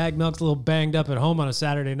boy Bag Milk's a little banged up at home on a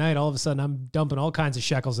Saturday night, all of a sudden I'm dumping all kinds of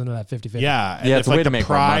shekels into that 50-50. Yeah, and if like the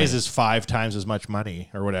prize is 5 times as much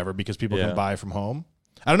money or whatever because people can buy from home.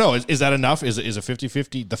 I don't know. Is that enough? Is a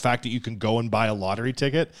 50-50, the fact that you can go and buy a lottery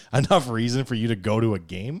ticket, enough reason for you to go to a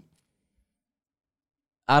game?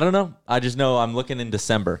 I don't know. I just know I'm looking in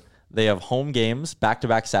December. They have home games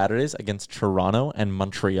back-to-back Saturdays against Toronto and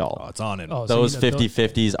Montreal. Oh, it's on it. Those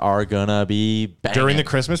 50-50s are going to be banging. During the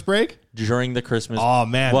Christmas break? During the Christmas. Oh,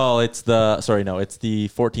 man. Well, it's the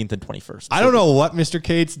 14th and 21st. I don't know what Mr.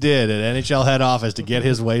 Cates did at NHL head office to get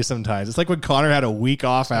his way sometimes. It's like when Connor had a week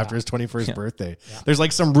off after his 21st birthday. Yeah. There's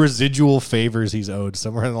like some residual favors he's owed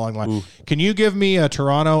somewhere along the line. Ooh. Can you give me a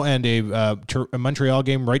Toronto and a Montreal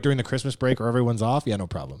game right during the Christmas break where everyone's off? Yeah, no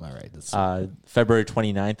problem. All right. February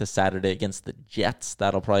 29th, a Saturday against the Jets.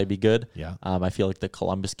 That'll probably be good. Yeah. I feel like the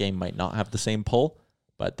Columbus game might not have the same pull,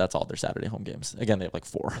 but that's all their Saturday home games. Again, they have like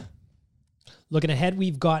 4. Looking ahead,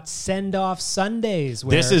 we've got Send-Off Sundays.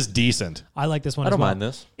 This is decent. I like this one. I don't mind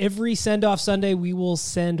this. Every Send-Off Sunday, we will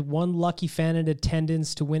send one lucky fan in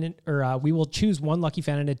attendance to win it, or we will choose one lucky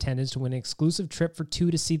fan in attendance to win an exclusive trip for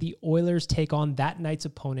 2 to see the Oilers take on that night's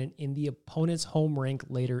opponent in the opponent's home rink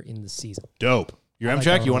later in the season. Dope. Your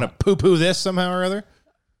M-Check, you want to poo-poo this somehow or other?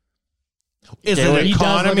 Is it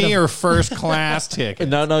economy or first class ticket?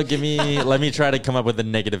 No, let me try to come up with a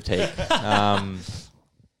negative take.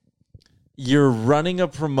 You're running a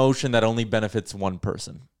promotion that only benefits one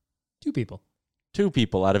person. 2 people. 2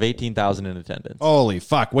 people out of 18,000 in attendance. Holy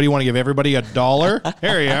fuck. What do you want to give everybody $1?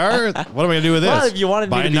 Here you are. What am I going to do with this? Well, if you wanted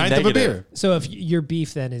buy me to a ninth of a beer. So if your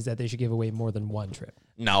beef then is that they should give away more than one trip.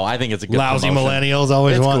 No, I think it's a good Lousy promotion. millennials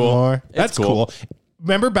always want more. That's cool.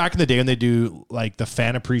 Remember back in the day when they do like the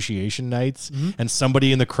fan appreciation nights and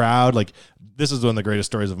somebody in the crowd, like this is one of the greatest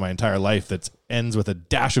stories of my entire life that ends with a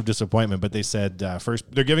dash of disappointment. But they said first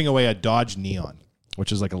they're giving away a Dodge Neon,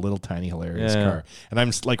 which is like a little tiny hilarious car. And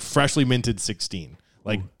I'm like freshly minted 16,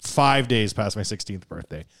 like 5 days past my 16th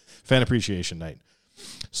birthday. Fan appreciation night.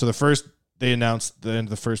 So they announced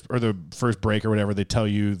the first break or whatever, they tell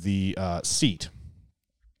you the seat.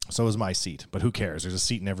 So is my seat, but who cares? There's a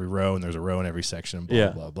seat in every row, and there's a row in every section, blah,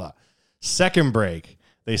 blah, blah. Second break,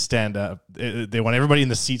 they stand up. They want everybody in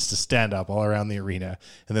the seats to stand up all around the arena,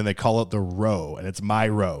 and then they call it the row, and it's my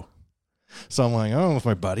row. So I'm like, oh, with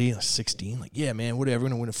my buddy, 16, like, yeah, man, whatever,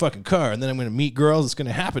 I'm going to win a fucking car, and then I'm going to meet girls. It's going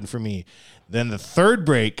to happen for me. Then the third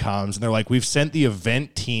break comes, and they're like, we've sent the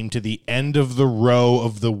event team to the end of the row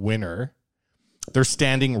of the winner. They're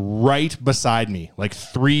standing right beside me, like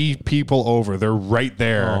 3 people over. They're right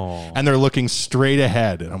there, and they're looking straight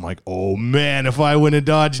ahead. And I'm like, oh, man, if I win a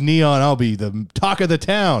Dodge Neon, I'll be the talk of the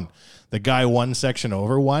town. The guy one section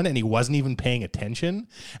over won, and he wasn't even paying attention.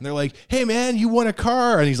 And they're like, hey, man, you won a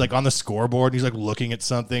car. And he's like on the scoreboard, and he's like looking at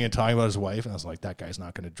something and talking about his wife. And I was like, that guy's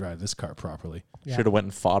not going to drive this car properly. Yeah. Should have went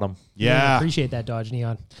and fought him. Yeah. I appreciate that Dodge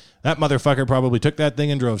Neon. That motherfucker probably took that thing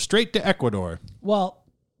and drove straight to Ecuador. Well,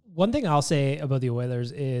 one thing I'll say about the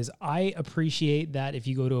Oilers is I appreciate that if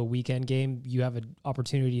you go to a weekend game, you have an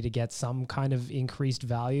opportunity to get some kind of increased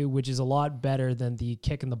value, which is a lot better than the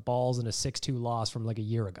kick in the balls and a 6-2 loss from like a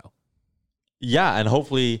year ago. Yeah, and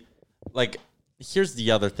hopefully, like, here's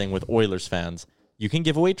the other thing with Oilers fans. You can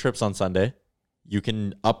give away trips on Sunday. You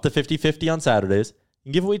can up the 50-50 on Saturdays. You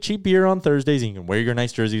can give away cheap beer on Thursdays, and you can wear your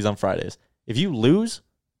nice jerseys on Fridays. If you lose,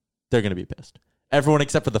 they're going to be pissed. Everyone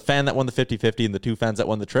except for the fan that won the 50-50 and the 2 fans that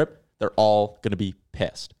won the trip, they're all going to be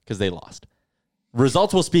pissed because they lost.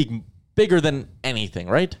 Results will speak bigger than anything,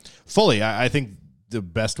 right? Fully. I think the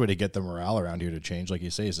best way to get the morale around here to change, like you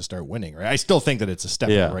say, is to start winning, right? I still think that it's a step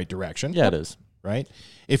in the right direction. Yeah, it is. Right?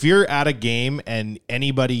 If you're at a game and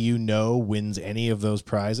anybody you know wins any of those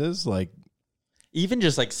prizes, like... Even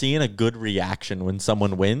just like seeing a good reaction when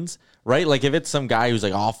someone wins, right? Like if it's some guy who's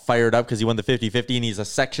like all fired up because he won the 50-50 and he's a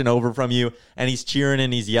section over from you and he's cheering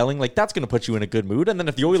and he's yelling, like that's going to put you in a good mood. And then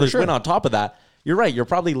if the Oilers win on top of that, you're right. You're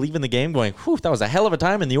probably leaving the game going, whew, that was a hell of a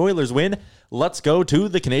time, and the Oilers win. Let's go to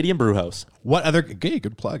the Canadian Brewhouse. What other,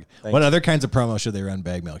 good plug. Thanks. What other kinds of promos should they run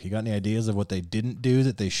Bag Milk? You got any ideas of what they didn't do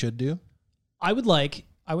that they should do? I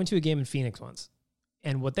went to a game in Phoenix once,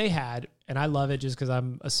 and what they had, and I love it just because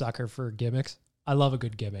I'm a sucker for gimmicks. I love a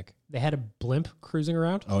good gimmick. They had a blimp cruising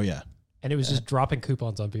around. Oh, yeah. And it was just dropping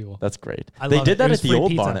coupons on people. That's great. I They love did it. that It was at the free old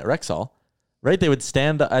pizza. barn at Rexall, right? They would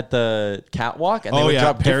stand at the catwalk and they would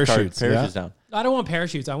drop parachutes down. I don't want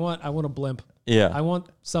parachutes. I want a blimp. Yeah. I want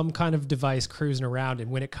some kind of device cruising around,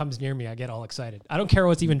 and when it comes near me, I get all excited. I don't care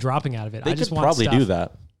what's even dropping out of it. They I just could want probably stuff. do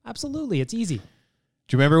that. Absolutely. It's easy. Do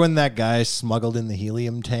you remember when that guy smuggled in the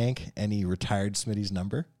helium tank and he retired Smitty's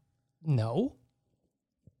number? No.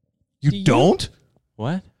 You don't?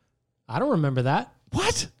 What? I don't remember that.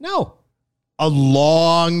 What? No. A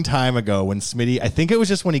long time ago when Smitty, I think it was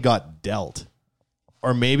just when he got dealt.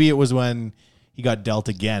 Or maybe it was when he got dealt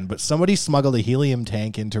again. But somebody smuggled a helium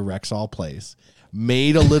tank into Rexall Place,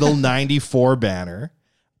 made a little 94 banner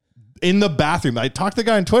in the bathroom. I talked to the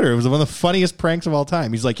guy on Twitter. It was one of the funniest pranks of all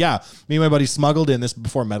time. He's like, yeah, me and my buddy smuggled in this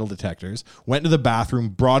before metal detectors, went to the bathroom,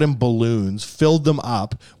 brought in balloons, filled them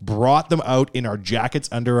up, brought them out in our jackets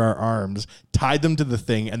under our arms, tied them to the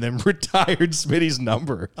thing, and then retired Smitty's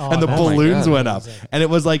number. Oh, and the balloons went up. Amazing. And it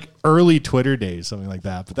was like early Twitter days, something like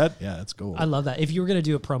that. But that's cool. I love that. If you were going to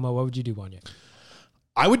do a promo, what would you do, Wanya?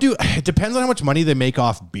 I would do, it depends on how much money they make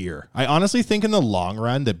off beer. I honestly think in the long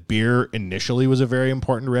run that beer initially was a very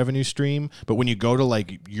important revenue stream. But when you go to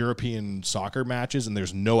like European soccer matches and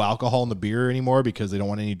there's no alcohol in the beer anymore because they don't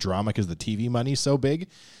want any drama because the TV money's so big,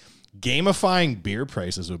 gamifying beer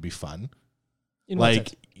prices would be fun. In what Like,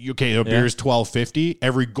 sense? okay, the beer is $12.50.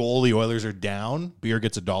 Every goal the Oilers are down, beer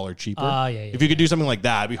gets $1 cheaper. Yeah, if you could do something like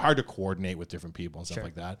that, it'd be hard to coordinate with different people and stuff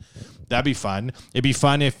like that. That'd be fun. It'd be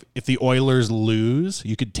fun if the Oilers lose,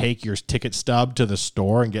 you could take your ticket stub to the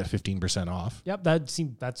store and get 15% off. Yep,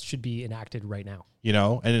 that should be enacted right now. You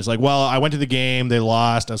know, and it's like, well, I went to the game, they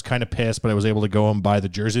lost, I was kind of pissed, but I was able to go and buy the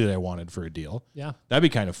jersey that I wanted for a deal. Yeah. That'd be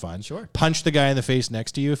kind of fun. Sure. Punch the guy in the face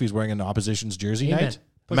next to you if he's wearing an opposition's jersey Amen. night.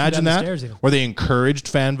 Push him Imagine down the that. stairs even. Where they encouraged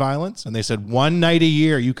fan violence and they said one night a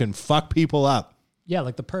year you can fuck people up. Yeah,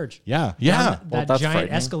 like the Purge. Yeah. Down that that's giant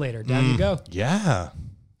frightening. escalator. Down you go. Yeah.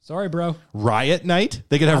 Sorry, bro. Riot night.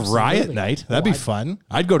 They could have Absolutely. riot night. That'd be fun.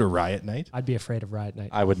 I'd go to riot night. I'd be afraid of Riot Night.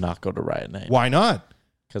 I would not go to Riot Night. Why not?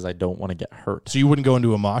 Because I don't want to get hurt. So you wouldn't go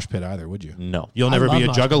into a mosh pit either, would you? No. You'll I never love be a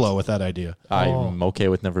mosh juggalo with that idea. I'm okay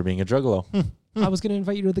with never being a juggalo. I was going to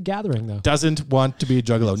invite you to the gathering, though. Doesn't want to be a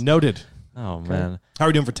juggalo. Noted. Oh, man. How are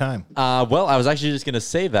we doing for time? Well, I was actually just going to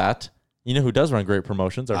say that. You know who does run great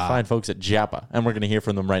promotions? Our fine folks at Japa. And we're going to hear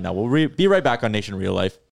from them right now. We'll be right back on Nation Real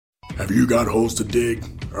Life. Have you got holes to dig,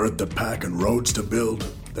 earth to pack, and roads to build?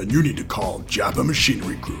 Then you need to call Japa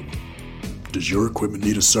Machinery Group. Does your equipment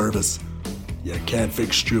need a service? You can't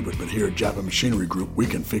fix stupid, but here at Japa Machinery Group, we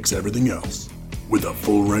can fix everything else. With a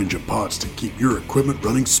full range of parts to keep your equipment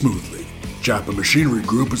running smoothly. Japa Machinery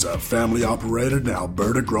Group is a family-operated and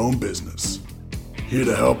Alberta-grown business. Here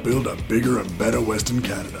to help build a bigger and better Western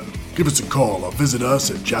Canada. Give us a call or visit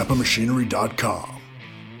us at japamachinery.com.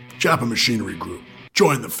 Japa Machinery Group.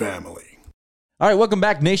 Join the family. All right, welcome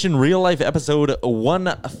back. Nation Real Life episode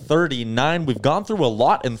 139. We've gone through a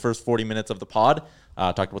lot in the first 40 minutes of the pod.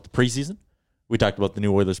 Talked about the preseason. We talked about the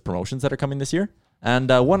new Oilers promotions that are coming this year. And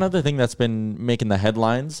one other thing that's been making the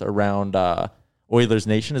headlines around Oilers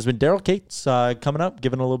Nation has been Daryl Cates coming up,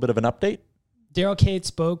 giving a little bit of an update. Daryl Cates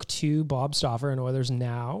spoke to Bob Stauffer and Oilers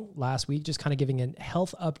Now last week, just kind of giving a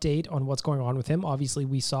health update on what's going on with him. Obviously,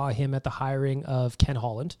 we saw him at the hiring of Ken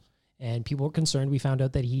Holland, and people were concerned. We found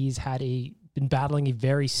out that he's been battling a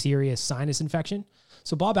very serious sinus infection.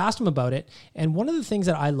 So Bob asked him about it, and one of the things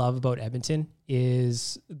that I love about Edmonton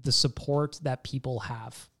is the support that people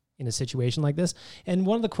have in a situation like this. And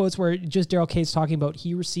one of the quotes where just Daryl Cates talking about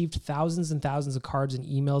he received thousands and thousands of cards and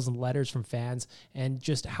emails and letters from fans and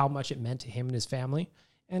just how much it meant to him and his family.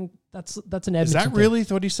 And that's an Edmonton Is that thing. really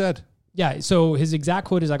what he said? Yeah. So his exact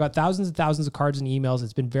quote is, I got thousands and thousands of cards and emails.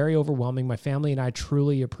 It's been very overwhelming. My family and I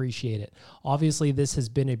truly appreciate it. Obviously, this has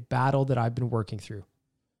been a battle that I've been working through.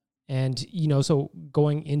 And, so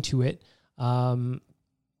going into it,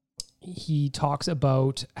 he talks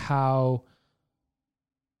about how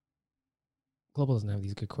Global doesn't have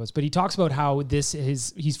these good quotes, but he talks about how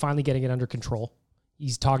he's finally getting it under control.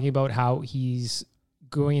 He's talking about how he's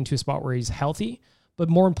going into a spot where he's healthy, but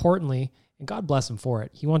more importantly, and God bless him for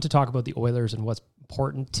it, he wanted to talk about the Oilers and what's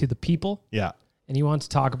important to the people. Yeah. And he wanted to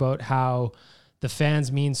talk about how the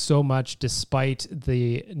fans mean so much despite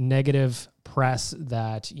the negative press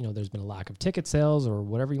that, there's been a lack of ticket sales or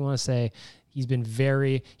whatever you want to say. He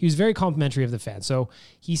was very complimentary of the fans. So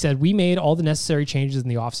he said, we made all the necessary changes in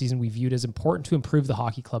the offseason we viewed as important to improve the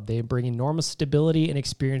hockey club. They bring enormous stability and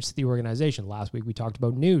experience to the organization. Last week, we talked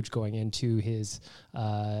about Nuge going into his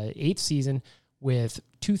 8th season with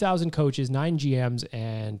 2,000 coaches, 9 GMs,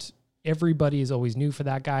 and everybody is always new for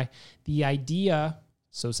that guy. The idea,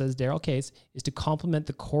 so says Daryl Katz, is to complement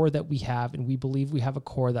the core that we have, and we believe we have a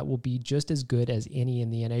core that will be just as good as any in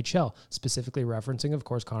the NHL, specifically referencing, of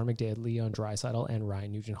course, Connor McDavid, Leon Draisaitl, and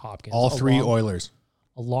Ryan Nugent-Hopkins. All three Oilers.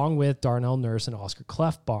 Along with Darnell Nurse and Oscar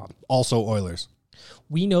Klefbom. Also Oilers.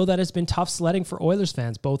 We know that it's been tough sledding for Oilers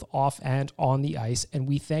fans, both off and on the ice, and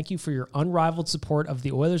we thank you for your unrivaled support of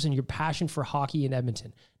the Oilers and your passion for hockey in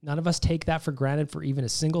Edmonton. None of us take that for granted for even a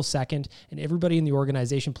single second, and everybody in the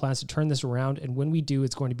organization plans to turn this around, and when we do,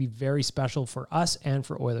 it's going to be very special for us and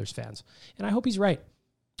for Oilers fans. And I hope he's right.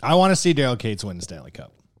 I want to see Daryl Katz win the Stanley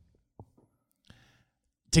Cup.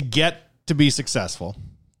 To get to be successful,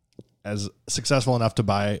 as successful enough to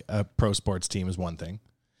buy a pro sports team is one thing.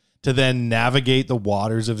 To then navigate the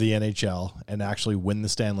waters of the NHL and actually win the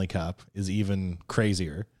Stanley Cup is even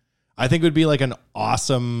crazier. I think it would be like an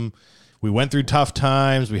awesome, we went through tough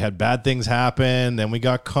times, we had bad things happen, then we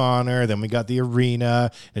got Connor, then we got the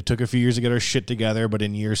arena. It took a few years to get our shit together, but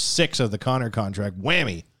in year 6 of the Connor contract,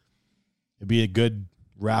 whammy. It'd be a good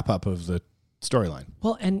wrap-up of the storyline.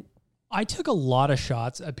 Well, and I took a lot of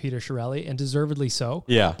shots at Peter Chiarelli, and deservedly so.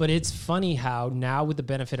 Yeah. But it's funny how now, with the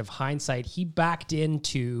benefit of hindsight, he backed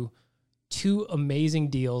into 2 amazing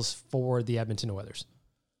deals for the Edmonton Oilers.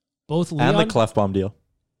 Both Leon and the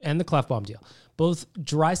Klefbom deal. Both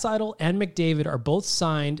Draisaitl and McDavid are both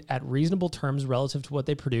signed at reasonable terms relative to what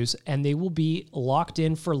they produce, and they will be locked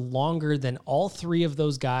in for longer than all 3 of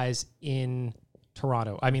those guys in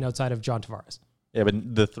Toronto. I mean, outside of John Tavares. Yeah,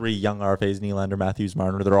 but the 3 young RFAs, Nylander, Matthews,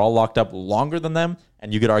 Marner, they're all locked up longer than them,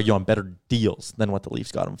 and you could argue on better deals than what the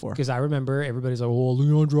Leafs got them for. Because I remember everybody's like, well,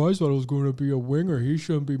 Leon Draisaitl is going to be a winger. He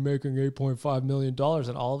shouldn't be making $8.5 million.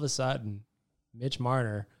 And all of a sudden, Mitch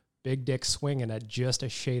Marner, big dick swinging at just a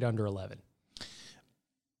shade under 11.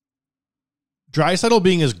 Draisaitl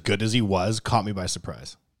being as good as he was caught me by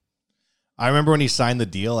surprise. I remember when he signed the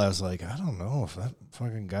deal, I was like, I don't know if that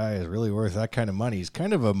fucking guy is really worth that kind of money. He's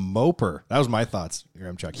kind of a moper. That was my thoughts.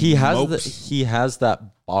 Chuck. He has that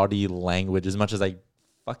body language, as much as I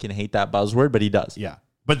fucking hate that buzzword, but he does. Yeah.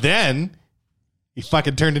 But then he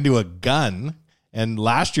fucking turned into a gun. And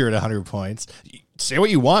last year at 100 points, say what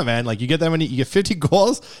you want, man. Like, you get that many, you get 50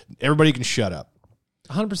 goals, everybody can shut up.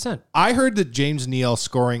 100%. I heard that James Neal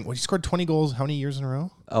scoring, he scored 20 goals how many years in a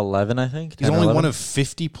row? 11, I think. He's only one of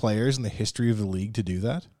 50 players in the history of the league to do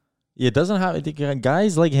that. It doesn't have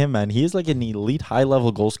guys like him, man. He is like an elite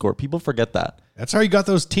high-level goal scorer. People forget that. That's how he got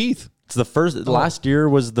those teeth. It's the first. Last year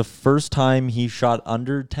was the first time he shot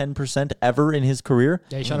under 10% ever in his career.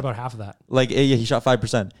 Yeah, he shot about half of that. He shot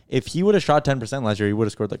 5%. If he would have shot 10% last year, he would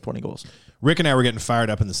have scored like 20 goals. Rick and I were getting fired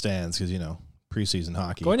up in the stands because, preseason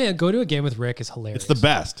hockey. Go to a game with Rick is hilarious. It's the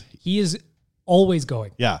best. He is always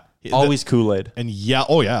going. Yeah. Always Kool-Aid. And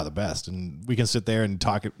the best. And we can sit there and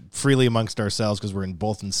talk freely amongst ourselves because we're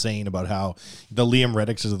both insane about how the Liam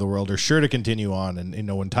Reddicks of the world are sure to continue on.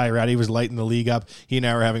 And, when Ty Ratty was lighting the league up, he and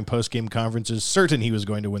I were having post-game conferences, certain he was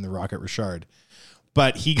going to win the Rocket Richard.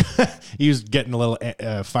 But he was getting a little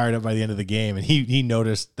fired up by the end of the game, and he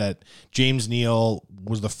noticed that James Neal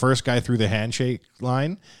was the first guy through the handshake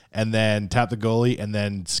line and then tapped the goalie and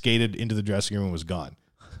then skated into the dressing room and was gone.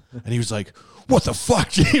 And he was like, what the fuck,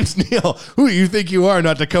 James Neal? Who do you think you are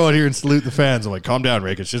not to come out here and salute the fans? I'm like, calm down,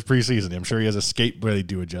 Rick. It's just preseason. I'm sure he has a skate blade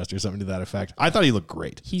do adjust or something to that effect. I thought he looked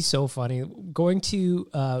great. He's so funny. Going to,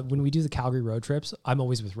 when we do the Calgary road trips, I'm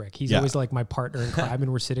always with Rick. He's always like my partner in crime,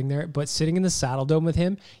 and we're sitting there. But sitting in the Saddle Dome with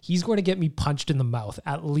him, he's going to get me punched in the mouth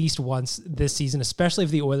at least once this season, especially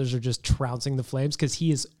if the Oilers are just trouncing the Flames, because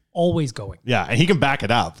he is always going. Yeah, and he can back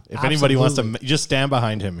it up. If anybody wants to just stand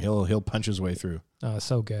behind him, he'll punch his way through. Oh,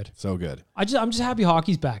 so good. So good. I'm just happy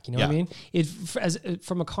hockey's back. You know what I mean?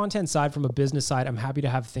 From a content side, from a business side, I'm happy to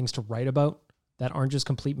have things to write about that aren't just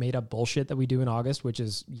complete made up bullshit that we do in August, which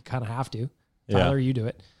is you kind of have to. Tyler, you do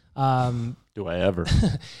it. Do I ever?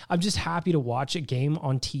 I'm just happy to watch a game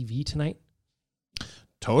on TV tonight.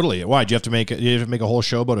 Totally. Why? Did you have to make a whole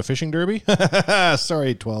show about a fishing derby?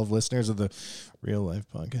 Sorry, 12 listeners of the Real Life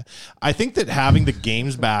Podcast. I think that having the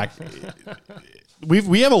games back,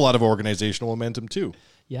 we have a lot of organizational momentum too.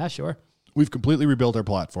 Yeah, sure. We've completely rebuilt our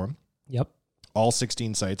platform. Yep. All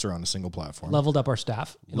 16 sites are on a single platform. Leveled up our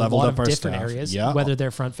staff in a lot of different areas, whether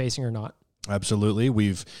they're front facing or not. Absolutely.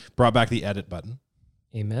 We've brought back the edit button.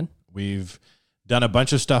 Amen. We've done a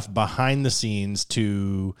bunch of stuff behind the scenes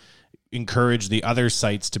to encourage the other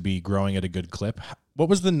sites to be growing at a good clip. What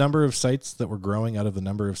was the number of sites that were growing out of the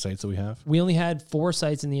number of sites that we have? We only had 4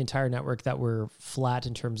 sites in the entire network that were flat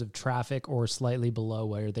in terms of traffic or slightly below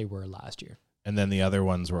where they were last year. And then the other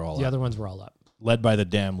ones were all up. The other ones were all up. Led by the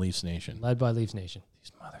damn Leafs Nation. Led by Leafs Nation.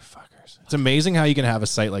 These motherfuckers. It's amazing how you can have a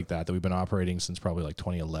site like that we've been operating since probably like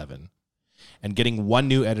 2011 and getting one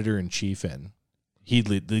new editor-in-chief in. He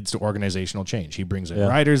leads to organizational change. He brings in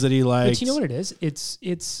writers that he likes. But you know what it is?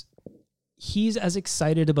 It's he's as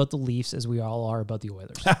excited about the Leafs as we all are about the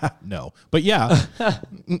Oilers. No, but yeah,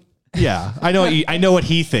 yeah. I know what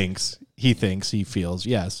he thinks. He feels.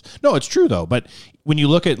 Yes. No, it's true though. But when you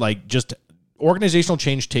look at like just organizational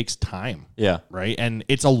change takes time. Yeah. Right. And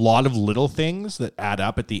it's a lot of little things that add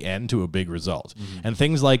up at the end to a big result. And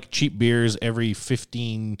things like cheap beers every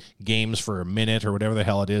 15 games for a minute or whatever the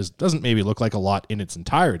hell it is doesn't maybe look like a lot in its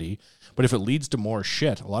entirety. But if it leads to more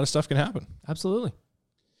shit, a lot of stuff can happen. Absolutely.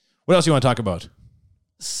 What else you want to talk about?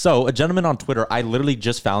 So a gentleman on Twitter, I literally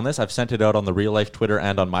just found this. I've sent it out on the Real Life Twitter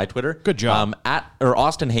and on my Twitter. Good job.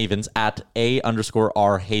 Austin Havens at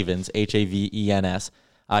 @A_R Havens, HAVENS.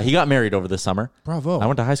 He got married over the summer. Bravo. I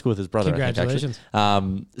went to high school with his brother. Congratulations. I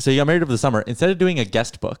think, so he got married over the summer. Instead of doing a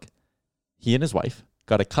guest book, he and his wife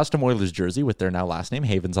got a custom Oilers jersey with their now last name,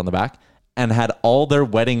 Havens, on the back, and had all their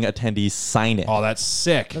wedding attendees sign it. Oh, that's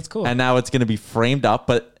sick. That's cool. And now it's going to be framed up,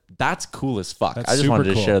 but that's cool as fuck. That's I just wanted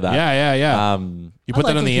to super share that. Yeah. You put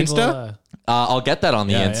that on the Insta? I'll get that on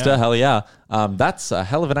the Insta. Yeah. Hell yeah. That's a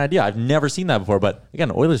hell of an idea. I've never seen that before. But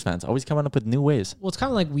again, Oilers fans always coming up with new ways. Well, it's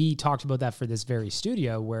kind of like we talked about that for this very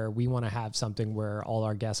studio where we want to have something where all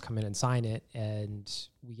our guests come in and sign it and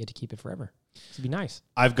we get to keep it forever. It'd be nice.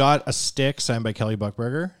 I've got a stick signed by Kelly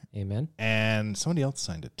Buchberger. Amen. And somebody else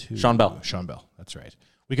signed it too. Sean Bell. That's right.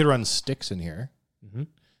 We could run sticks in here. Mm-hmm.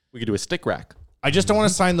 We could do a stick rack. I just don't want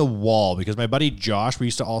to sign the wall because my buddy Josh, we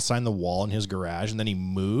used to all sign the wall in his garage and then he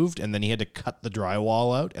moved and then he had to cut the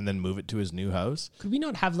drywall out and then move it to his new house. Could we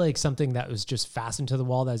not have like something that was just fastened to the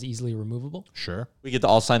wall that is easily removable? Sure. We could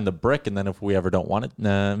all sign the brick, and then if we ever don't want it,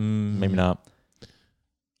 maybe not.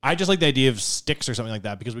 I just like the idea of sticks or something like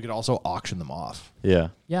that because we could also auction them off. Yeah.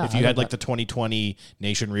 Yeah. If you had like the 2020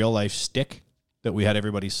 Nation Real Life stick that we had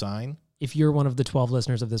everybody sign. If you're one of the 12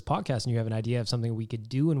 listeners of this podcast and you have an idea of something we could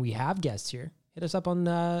do and we have guests here, hit us up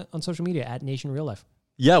on social media at Nation Real Life.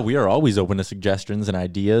 Yeah, we are always open to suggestions and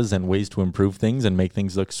ideas and ways to improve things and make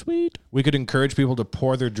things look sweet. We could encourage people to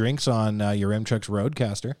pour their drinks on your M-Chuck's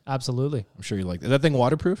Roadcaster. Absolutely. I'm sure you like that. Is that thing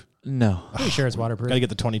waterproof? No. Pretty sure it's waterproof. Got to get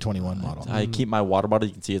the 2021 model. I keep my water bottle.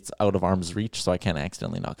 You can see it's out of arm's reach, so I can't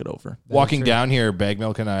accidentally knock it over. Walking down here, Bag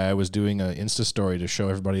Milk and I was doing an Insta story to show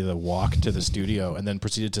everybody the walk to the studio and then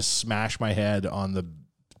proceeded to smash my head on the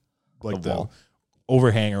wall.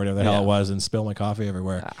 Overhang or whatever the hell it was and spill my coffee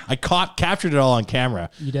everywhere. I captured it all on camera.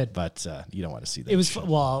 You did. But you don't want to see that. It was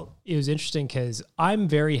it was interesting because I'm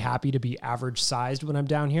very happy to be average sized when I'm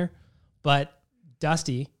down here. But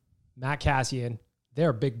Dusty, Matt Cassian,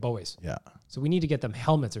 they're big boys. Yeah. So we need to get them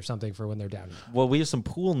helmets or something for when they're down here. Well, we have some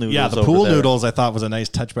pool noodles. Yeah, the over pool there. noodles I thought was a nice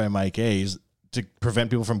touch by Mike A's to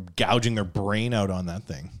prevent people from gouging their brain out on that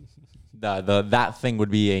thing. That thing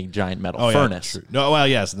would be a giant metal furnace. Yeah, no, well,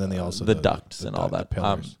 yes, and then they also the ducts and all that.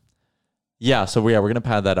 Pillars. Yeah, so we're going to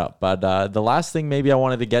pad that up. But the last thing maybe I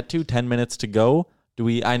wanted to get to, 10 minutes to go.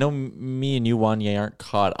 I know me and you, Wanye, aren't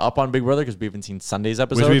caught up on Big Brother because we haven't seen Sunday's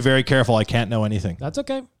episode. We have to be very careful. I can't know anything. That's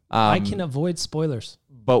okay. I can avoid spoilers.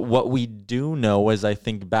 But what we do know, as I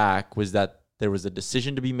think back, was that there was a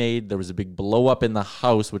decision to be made. There was a big blow up in the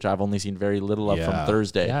house, which I've only seen very little of from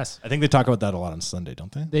Thursday. Yes. I think they talk about that a lot on Sunday,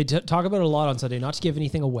 don't they? They talk about it a lot on Sunday, not to give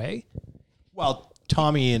anything away. Well,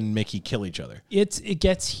 Tommy and Mickey kill each other. It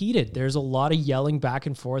gets heated. There's a lot of yelling back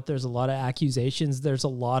and forth. There's a lot of accusations. There's a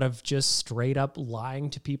lot of just straight up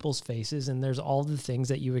lying to people's faces. And there's all the things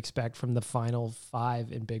that you expect from the final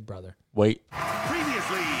 5 in Big Brother. Wait.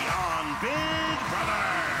 Previously on Big Brother.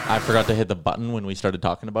 I forgot to hit the button when we started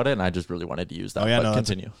talking about it, and I just really wanted to use that. Oh yeah, but no,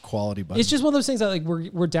 continue. that's a quality button. It's just one of those things that like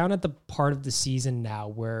we're down at the part of the season now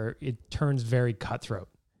where it turns very cutthroat.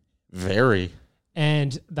 Very.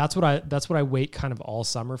 And that's what I wait kind of all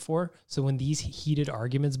summer for. So when these heated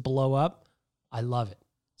arguments blow up, I love it.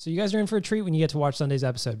 So you guys are in for a treat when you get to watch Sunday's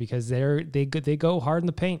episode because they go hard in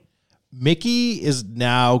the paint. Mickey is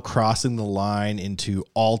now crossing the line into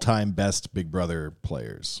all-time best Big Brother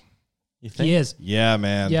players. You think? He is. Yeah,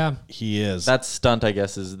 man. Yeah. He is. That stunt, I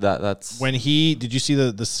guess, is that's when did you see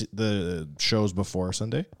the shows before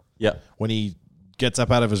Sunday? Yeah. When he gets up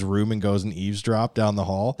out of his room and goes and eavesdrop down the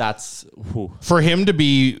hall. That's for him to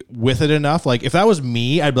be with it enough. Like if that was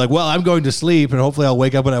me, I'd be like, well, I'm going to sleep and hopefully I'll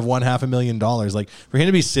wake up and have $500,000. Like for him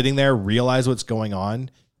to be sitting there, realize what's going on,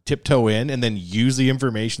 tiptoe in, and then use the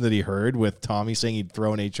information that he heard with Tommy saying he'd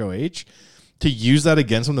throw an HOH to use that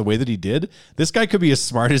against him the way that he did. This guy could be as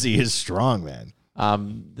smart as he is strong, man.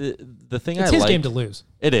 The thing it's his game to lose.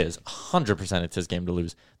 It is 100%. It's his game to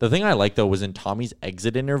lose. The thing I like though was in Tommy's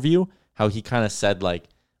exit interview, how he kind of said like,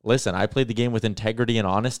 listen, I played the game with integrity and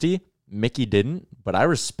honesty. Mickey didn't, but I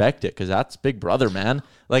respect it because that's Big Brother, man.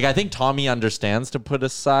 Like, I think Tommy understands to put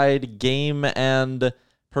aside game and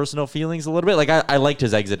personal feelings a little bit. Like, I liked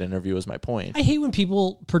his exit interview is my point. I hate when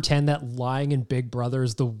people pretend that lying in Big Brother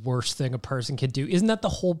is the worst thing a person can do. Isn't that the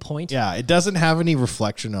whole point? Yeah, it doesn't have any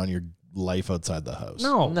reflection on your life outside the house.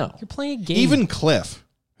 No. You're playing a game. Even Cliff,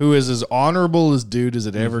 who is as honorable as dude as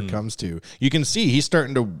it ever comes to, you can see he's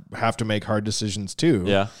starting to have to make hard decisions too.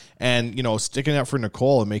 Yeah. And, sticking up for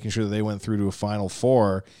Nicole and making sure that they went through to a Final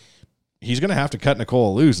Four, he's going to have to cut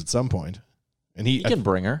Nicole loose at some point. And he can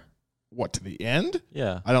bring her. What, to the end?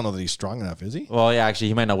 Yeah. I don't know that he's strong enough, is he? Well, yeah, actually,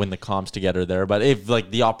 he might not win the comps to get her there, but if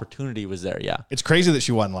the opportunity was there, yeah. It's crazy that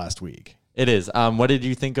she won last week. It is. What did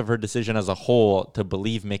you think of her decision as a whole to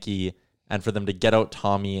believe Mickey and for them to get out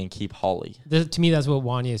Tommy and keep Holly? To me, that's what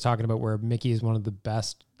Wanya is talking about, where Mickey is one of the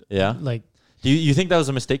best. Yeah. Like, do you think that was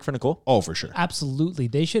a mistake for Nicole? Oh, for sure. Absolutely.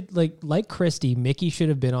 They should, like Christy, Mickey should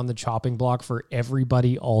have been on the chopping block for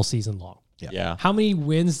everybody all season long. Yeah. How many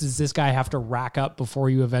wins does this guy have to rack up before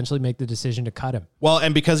you eventually make the decision to cut him? Well,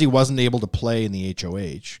 and because he wasn't able to play in the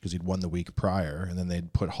HOH because he'd won the week prior and then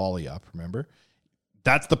they'd put Holly up, remember?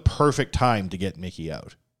 That's the perfect time to get Mickey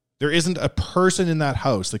out. There isn't a person in that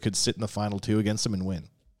house that could sit in the final two against him and win.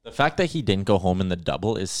 The fact that he didn't go home in the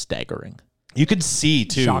double is staggering. You could see,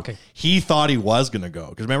 too. Shocking. He thought he was going to go.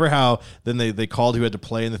 Because remember how then they called who had to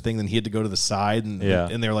play in the thing, then he had to go to the side. And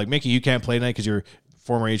they were like, Mickey, you can't play tonight because you're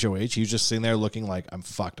former HOH. He was just sitting there looking like, I'm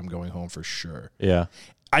fucked. I'm going home for sure. Yeah.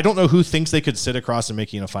 I don't know who thinks they could sit across from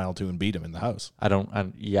Mickey in a final two and beat him in the house.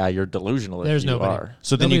 Yeah, you're delusional. There's nobody. Are.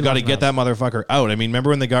 So then you got to get that motherfucker out. I mean,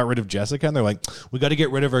 remember when they got rid of Jessica and they're like, we got to get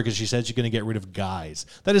rid of her because she said she's going to get rid of guys.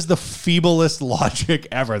 That is the feeblest logic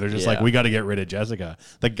ever. They're just like, we got to get rid of Jessica.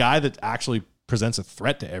 The guy that actually presents a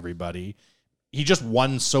threat to everybody, he just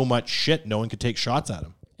won so much shit, no one could take shots at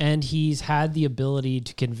him. And he's had the ability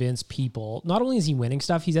to convince people, not only is he winning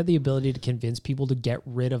stuff, he's had the ability to convince people to get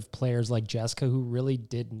rid of players like Jessica who really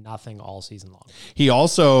did nothing all season long. He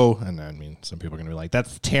also, and I mean, some people are going to be like,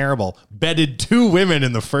 that's terrible, bedded 2 women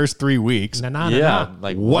in the first 3 weeks.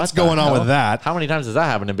 Like what's going on with that? How many times has that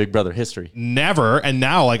happened in Big Brother history? Never. And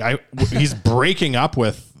now, he's breaking up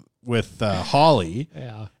with Holly.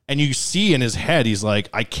 Yeah. And you see in his head, he's like,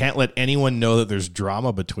 I can't let anyone know that there's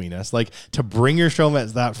drama between us. Like, to bring your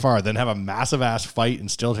showmates that far, then have a massive ass fight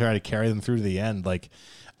and still try to carry them through to the end. Like,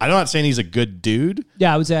 I'm not saying he's a good dude.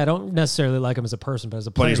 Yeah, I would say I don't necessarily like him as a person, but as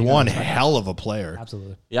a player. But he's one hell of a player.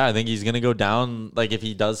 Absolutely. Yeah, I think he's going to go down, like, if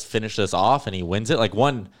he does finish this off and he wins it. Like,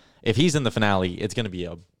 if he's in the finale, it's going to be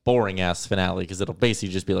a boring ass finale because it'll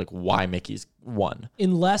basically just be like, why Mickey's won.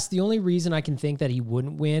 Unless the only reason I can think that he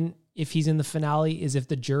wouldn't win if he's in the finale is if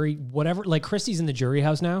the jury, whatever, like Christy's in the jury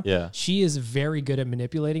house now. Yeah. She is very good at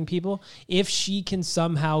manipulating people. If she can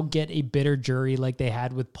somehow get a bitter jury like they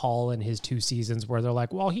had with Paul in his 2 seasons where they're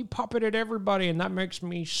like, well, he puppeted everybody and that makes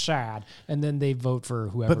me sad. And then they vote for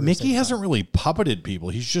whoever. But Mickey hasn't really puppeted people.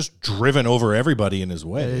 He's just driven over everybody in his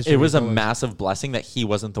way. It was a massive blessing that he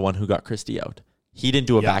wasn't the one who got Christy out. He didn't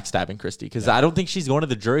do a backstabbing Christy because I don't think she's going to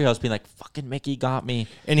the jury house being like, fucking Mickey got me.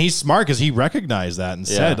 And he's smart because he recognized that and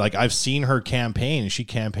said, like, I've seen her campaign. She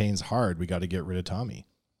campaigns hard. We got to get rid of Tommy.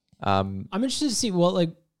 I'm interested to see,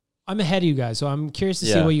 I'm ahead of you guys, so I'm curious to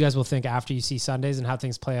see what you guys will think after you see Sundays and how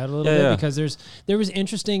things play out a little bit because there was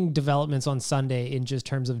interesting developments on Sunday in just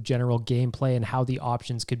terms of general gameplay and how the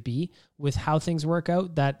options could be with how things work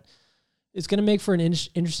out that it's going to make for an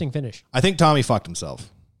interesting finish. I think Tommy fucked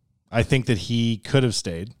himself. I think that he could have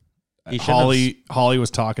stayed. Holly was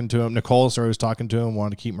talking to him. Nicole was talking to him,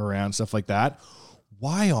 wanted to keep him around, stuff like that.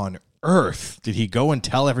 Why on earth did he go and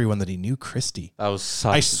tell everyone that he knew Christy? That was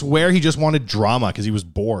I swear he just wanted drama because he was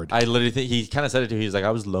bored. I literally think he kind of said it to me. He's like,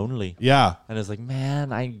 I was lonely. Yeah. And it's like,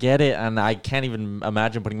 man, I get it. And I can't even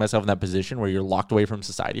imagine putting myself in that position where you're locked away from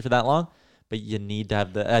society for that long. But you need to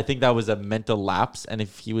have I think that was a mental lapse. And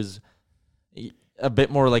if he was a bit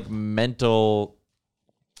more like mental...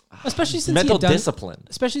 Especially since mental he had done, discipline.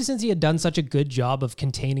 Especially since he had done such a good job of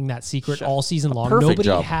containing that secret all season long. perfect Nobody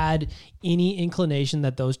job. had any inclination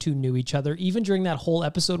that those two knew each other. Even during that whole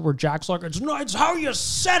episode where Jack's like, it's how you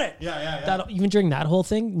said it. Yeah. Even during that whole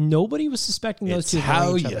thing, nobody was suspecting those two. It's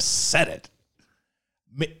how each you other. said it.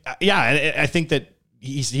 Yeah, and I think that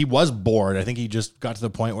he was bored. I think he just got to the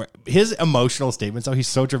point where his emotional statements, he's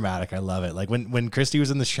so dramatic. I love it. Like when Christy was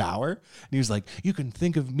in the shower and he was like, you can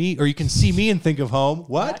think of me, or you can see me and think of home.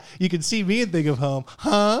 What? You can see me and think of home.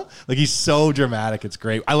 Huh? Like, he's so dramatic. It's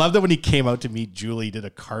great. I love that when he came out to meet Julie, he did a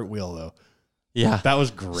cartwheel though. Yeah. That was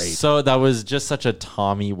great. So that was just such a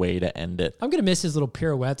Tommy way to end it. I'm going to miss his little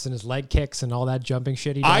pirouettes and his leg kicks and all that jumping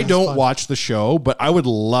shit he does. I don't watch the show, but I would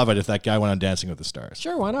love it if that guy went on Dancing with the Stars.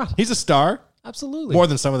 Sure, why not? He's a star. Absolutely. More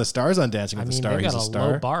than some of the stars on Dancing with the Stars. they've got He's a a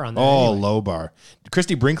star. low bar on that Oh, anyway. low bar.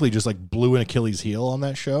 Christy Brinkley just like blew an Achilles heel on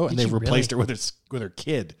that show, and Did they she replaced really? her with her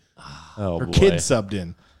kid. Oh, her boy. kid subbed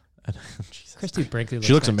in. Christy Brinkley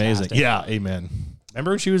She looks fantastic. amazing. Yeah, amen.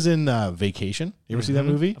 Remember when she was in Vacation? You ever see that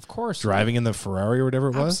movie? Of course. Driving in the Ferrari or whatever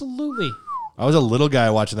it was? Absolutely. I was a little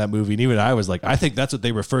guy watching that movie, and even I was like, I think that's what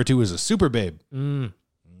they refer to as a super babe. And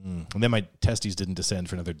then my testes didn't descend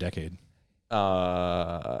for another decade.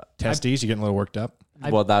 Testes, you getting a little worked up?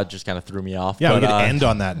 Well, that just kind of threw me off. Yeah, but, we could end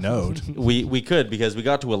on that note. We could, because we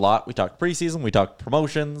got to a lot. We talked preseason. We talked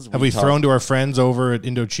promotions. Have we thrown to our friends over at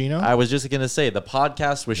Indochino? I was just going to say, the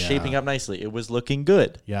podcast was shaping up nicely. It was looking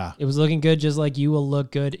good. Yeah. It was looking good, just like you will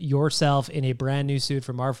look good yourself in a brand new suit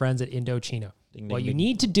from our friends at Indochino. What you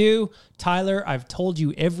need to do, Tyler, I've told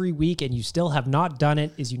you every week and you still have not done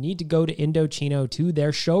it, is you need to go to Indochino to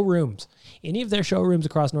their showrooms. Any of their showrooms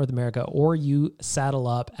across North America, or you saddle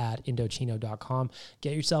up at Indochino.com.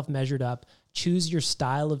 Get yourself measured up. Choose your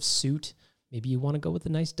style of suit. Maybe you want to go with a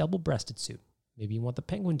nice double-breasted suit. Maybe you want the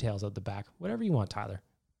penguin tails out the back. Whatever you want, Tyler.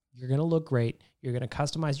 You're going to look great. You're going to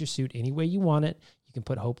customize your suit any way you want it. You can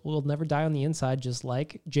put Hope Will Never Die on the inside, just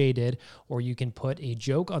like Jay did, or you can put a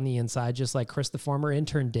joke on the inside, just like Chris, the former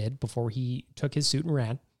intern, did before he took his suit and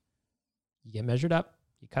ran. You get measured up,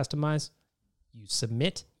 you customize, you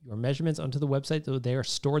submit your measurements onto the website, so they are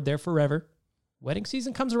stored there forever. Wedding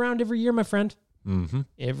season comes around every year, my friend. Mm-hmm.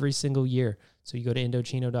 Every single year. So you go to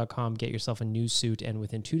Indochino.com, get yourself a new suit, and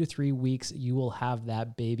within 2 to 3 weeks, you will have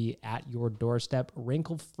that baby at your doorstep,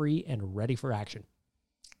 wrinkle-free and ready for action.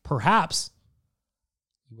 Perhaps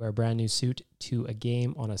you wear a brand new suit to a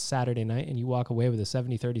game on a Saturday night and you walk away with a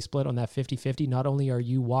 70-30 split on that 50-50. Not only are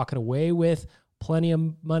you walking away with plenty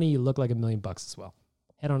of money, you look like $1 million as well.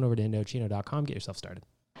 Head on over to Indochino.com, get yourself started.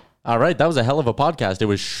 All right, that was a hell of a podcast. It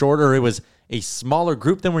was shorter. It was a smaller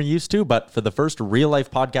group than we're used to, but for the first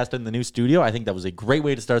real-life podcast in the new studio, I think that was a great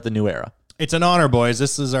way to start the new era. It's an honor, boys.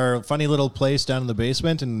 This is our funny little place down in the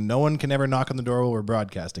basement, and no one can ever knock on the door while we're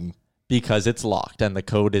broadcasting. Because it's locked, and the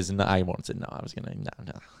code is I won't say no. I was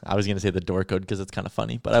gonna say the door code because it's kind of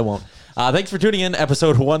funny, but I won't. Thanks for tuning in.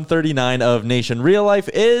 Episode 139 of Nation Real Life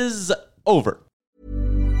is over.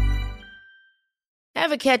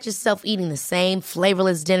 Ever catch yourself eating the same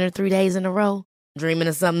flavorless dinner 3 days in a row? Dreaming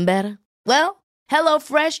of something better? Well,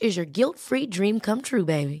 HelloFresh is your guilt-free dream come true,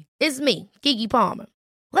 baby. It's me, Keke Palmer.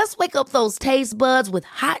 Let's wake up those taste buds with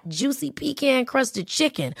hot, juicy pecan-crusted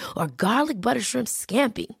chicken or garlic butter shrimp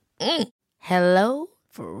scampi. Hello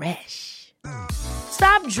Fresh.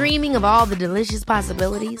 Stop dreaming of all the delicious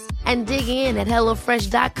possibilities and dig in at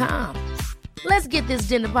HelloFresh.com. Let's get this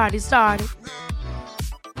dinner party started.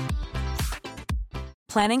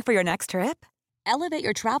 Planning for your next trip? Elevate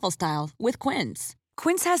your travel style with Quince.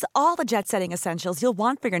 Quince has all the jet-setting essentials you'll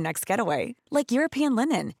want for your next getaway, like European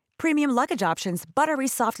linen, premium luggage options, buttery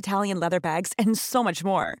soft Italian leather bags, and so much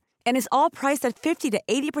more. And is all priced at 50 to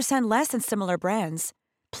 80% less than similar brands.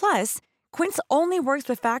 Plus, Quince only works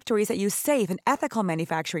with factories that use safe and ethical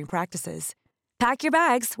manufacturing practices. Pack your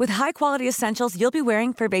bags with high-quality essentials you'll be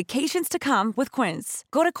wearing for vacations to come with Quince.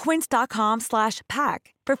 Go to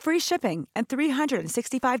quince.com/pack for free shipping and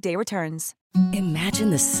 365-day returns. Imagine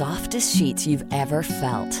the softest sheets you've ever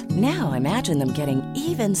felt. Now imagine them getting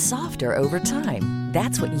even softer over time.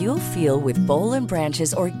 That's what you'll feel with Boll &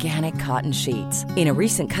 Branch's organic cotton sheets. In a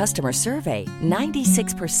recent customer survey,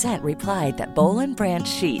 96% replied that Boll & Branch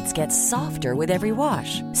sheets get softer with every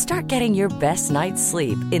wash. Start getting your best night's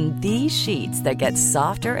sleep in these sheets that get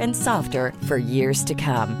softer and softer for years to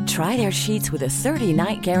come. Try their sheets with a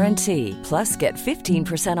 30-night guarantee. Plus, get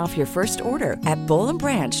 15% off your first order at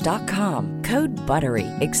bollandbranch.com. Code BUTTERY.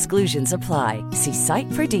 Exclusions apply. See site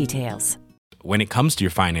for details. When it comes to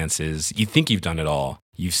your finances, you think you've done it all.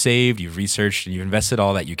 You've saved, you've researched, and you've invested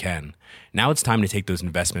all that you can. Now it's time to take those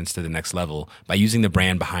investments to the next level by using the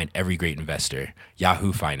brand behind every great investor,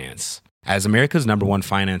 Yahoo Finance. As America's #1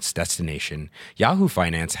 finance destination, Yahoo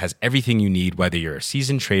Finance has everything you need, whether you're a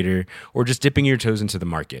seasoned trader or just dipping your toes into the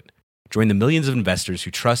market. Join the millions of investors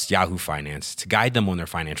who trust Yahoo Finance to guide them on their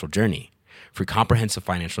financial journey. For comprehensive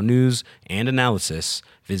financial news and analysis,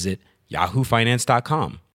 visit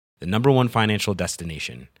yahoofinance.com, the #1 financial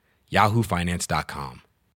destination, yahoofinance.com.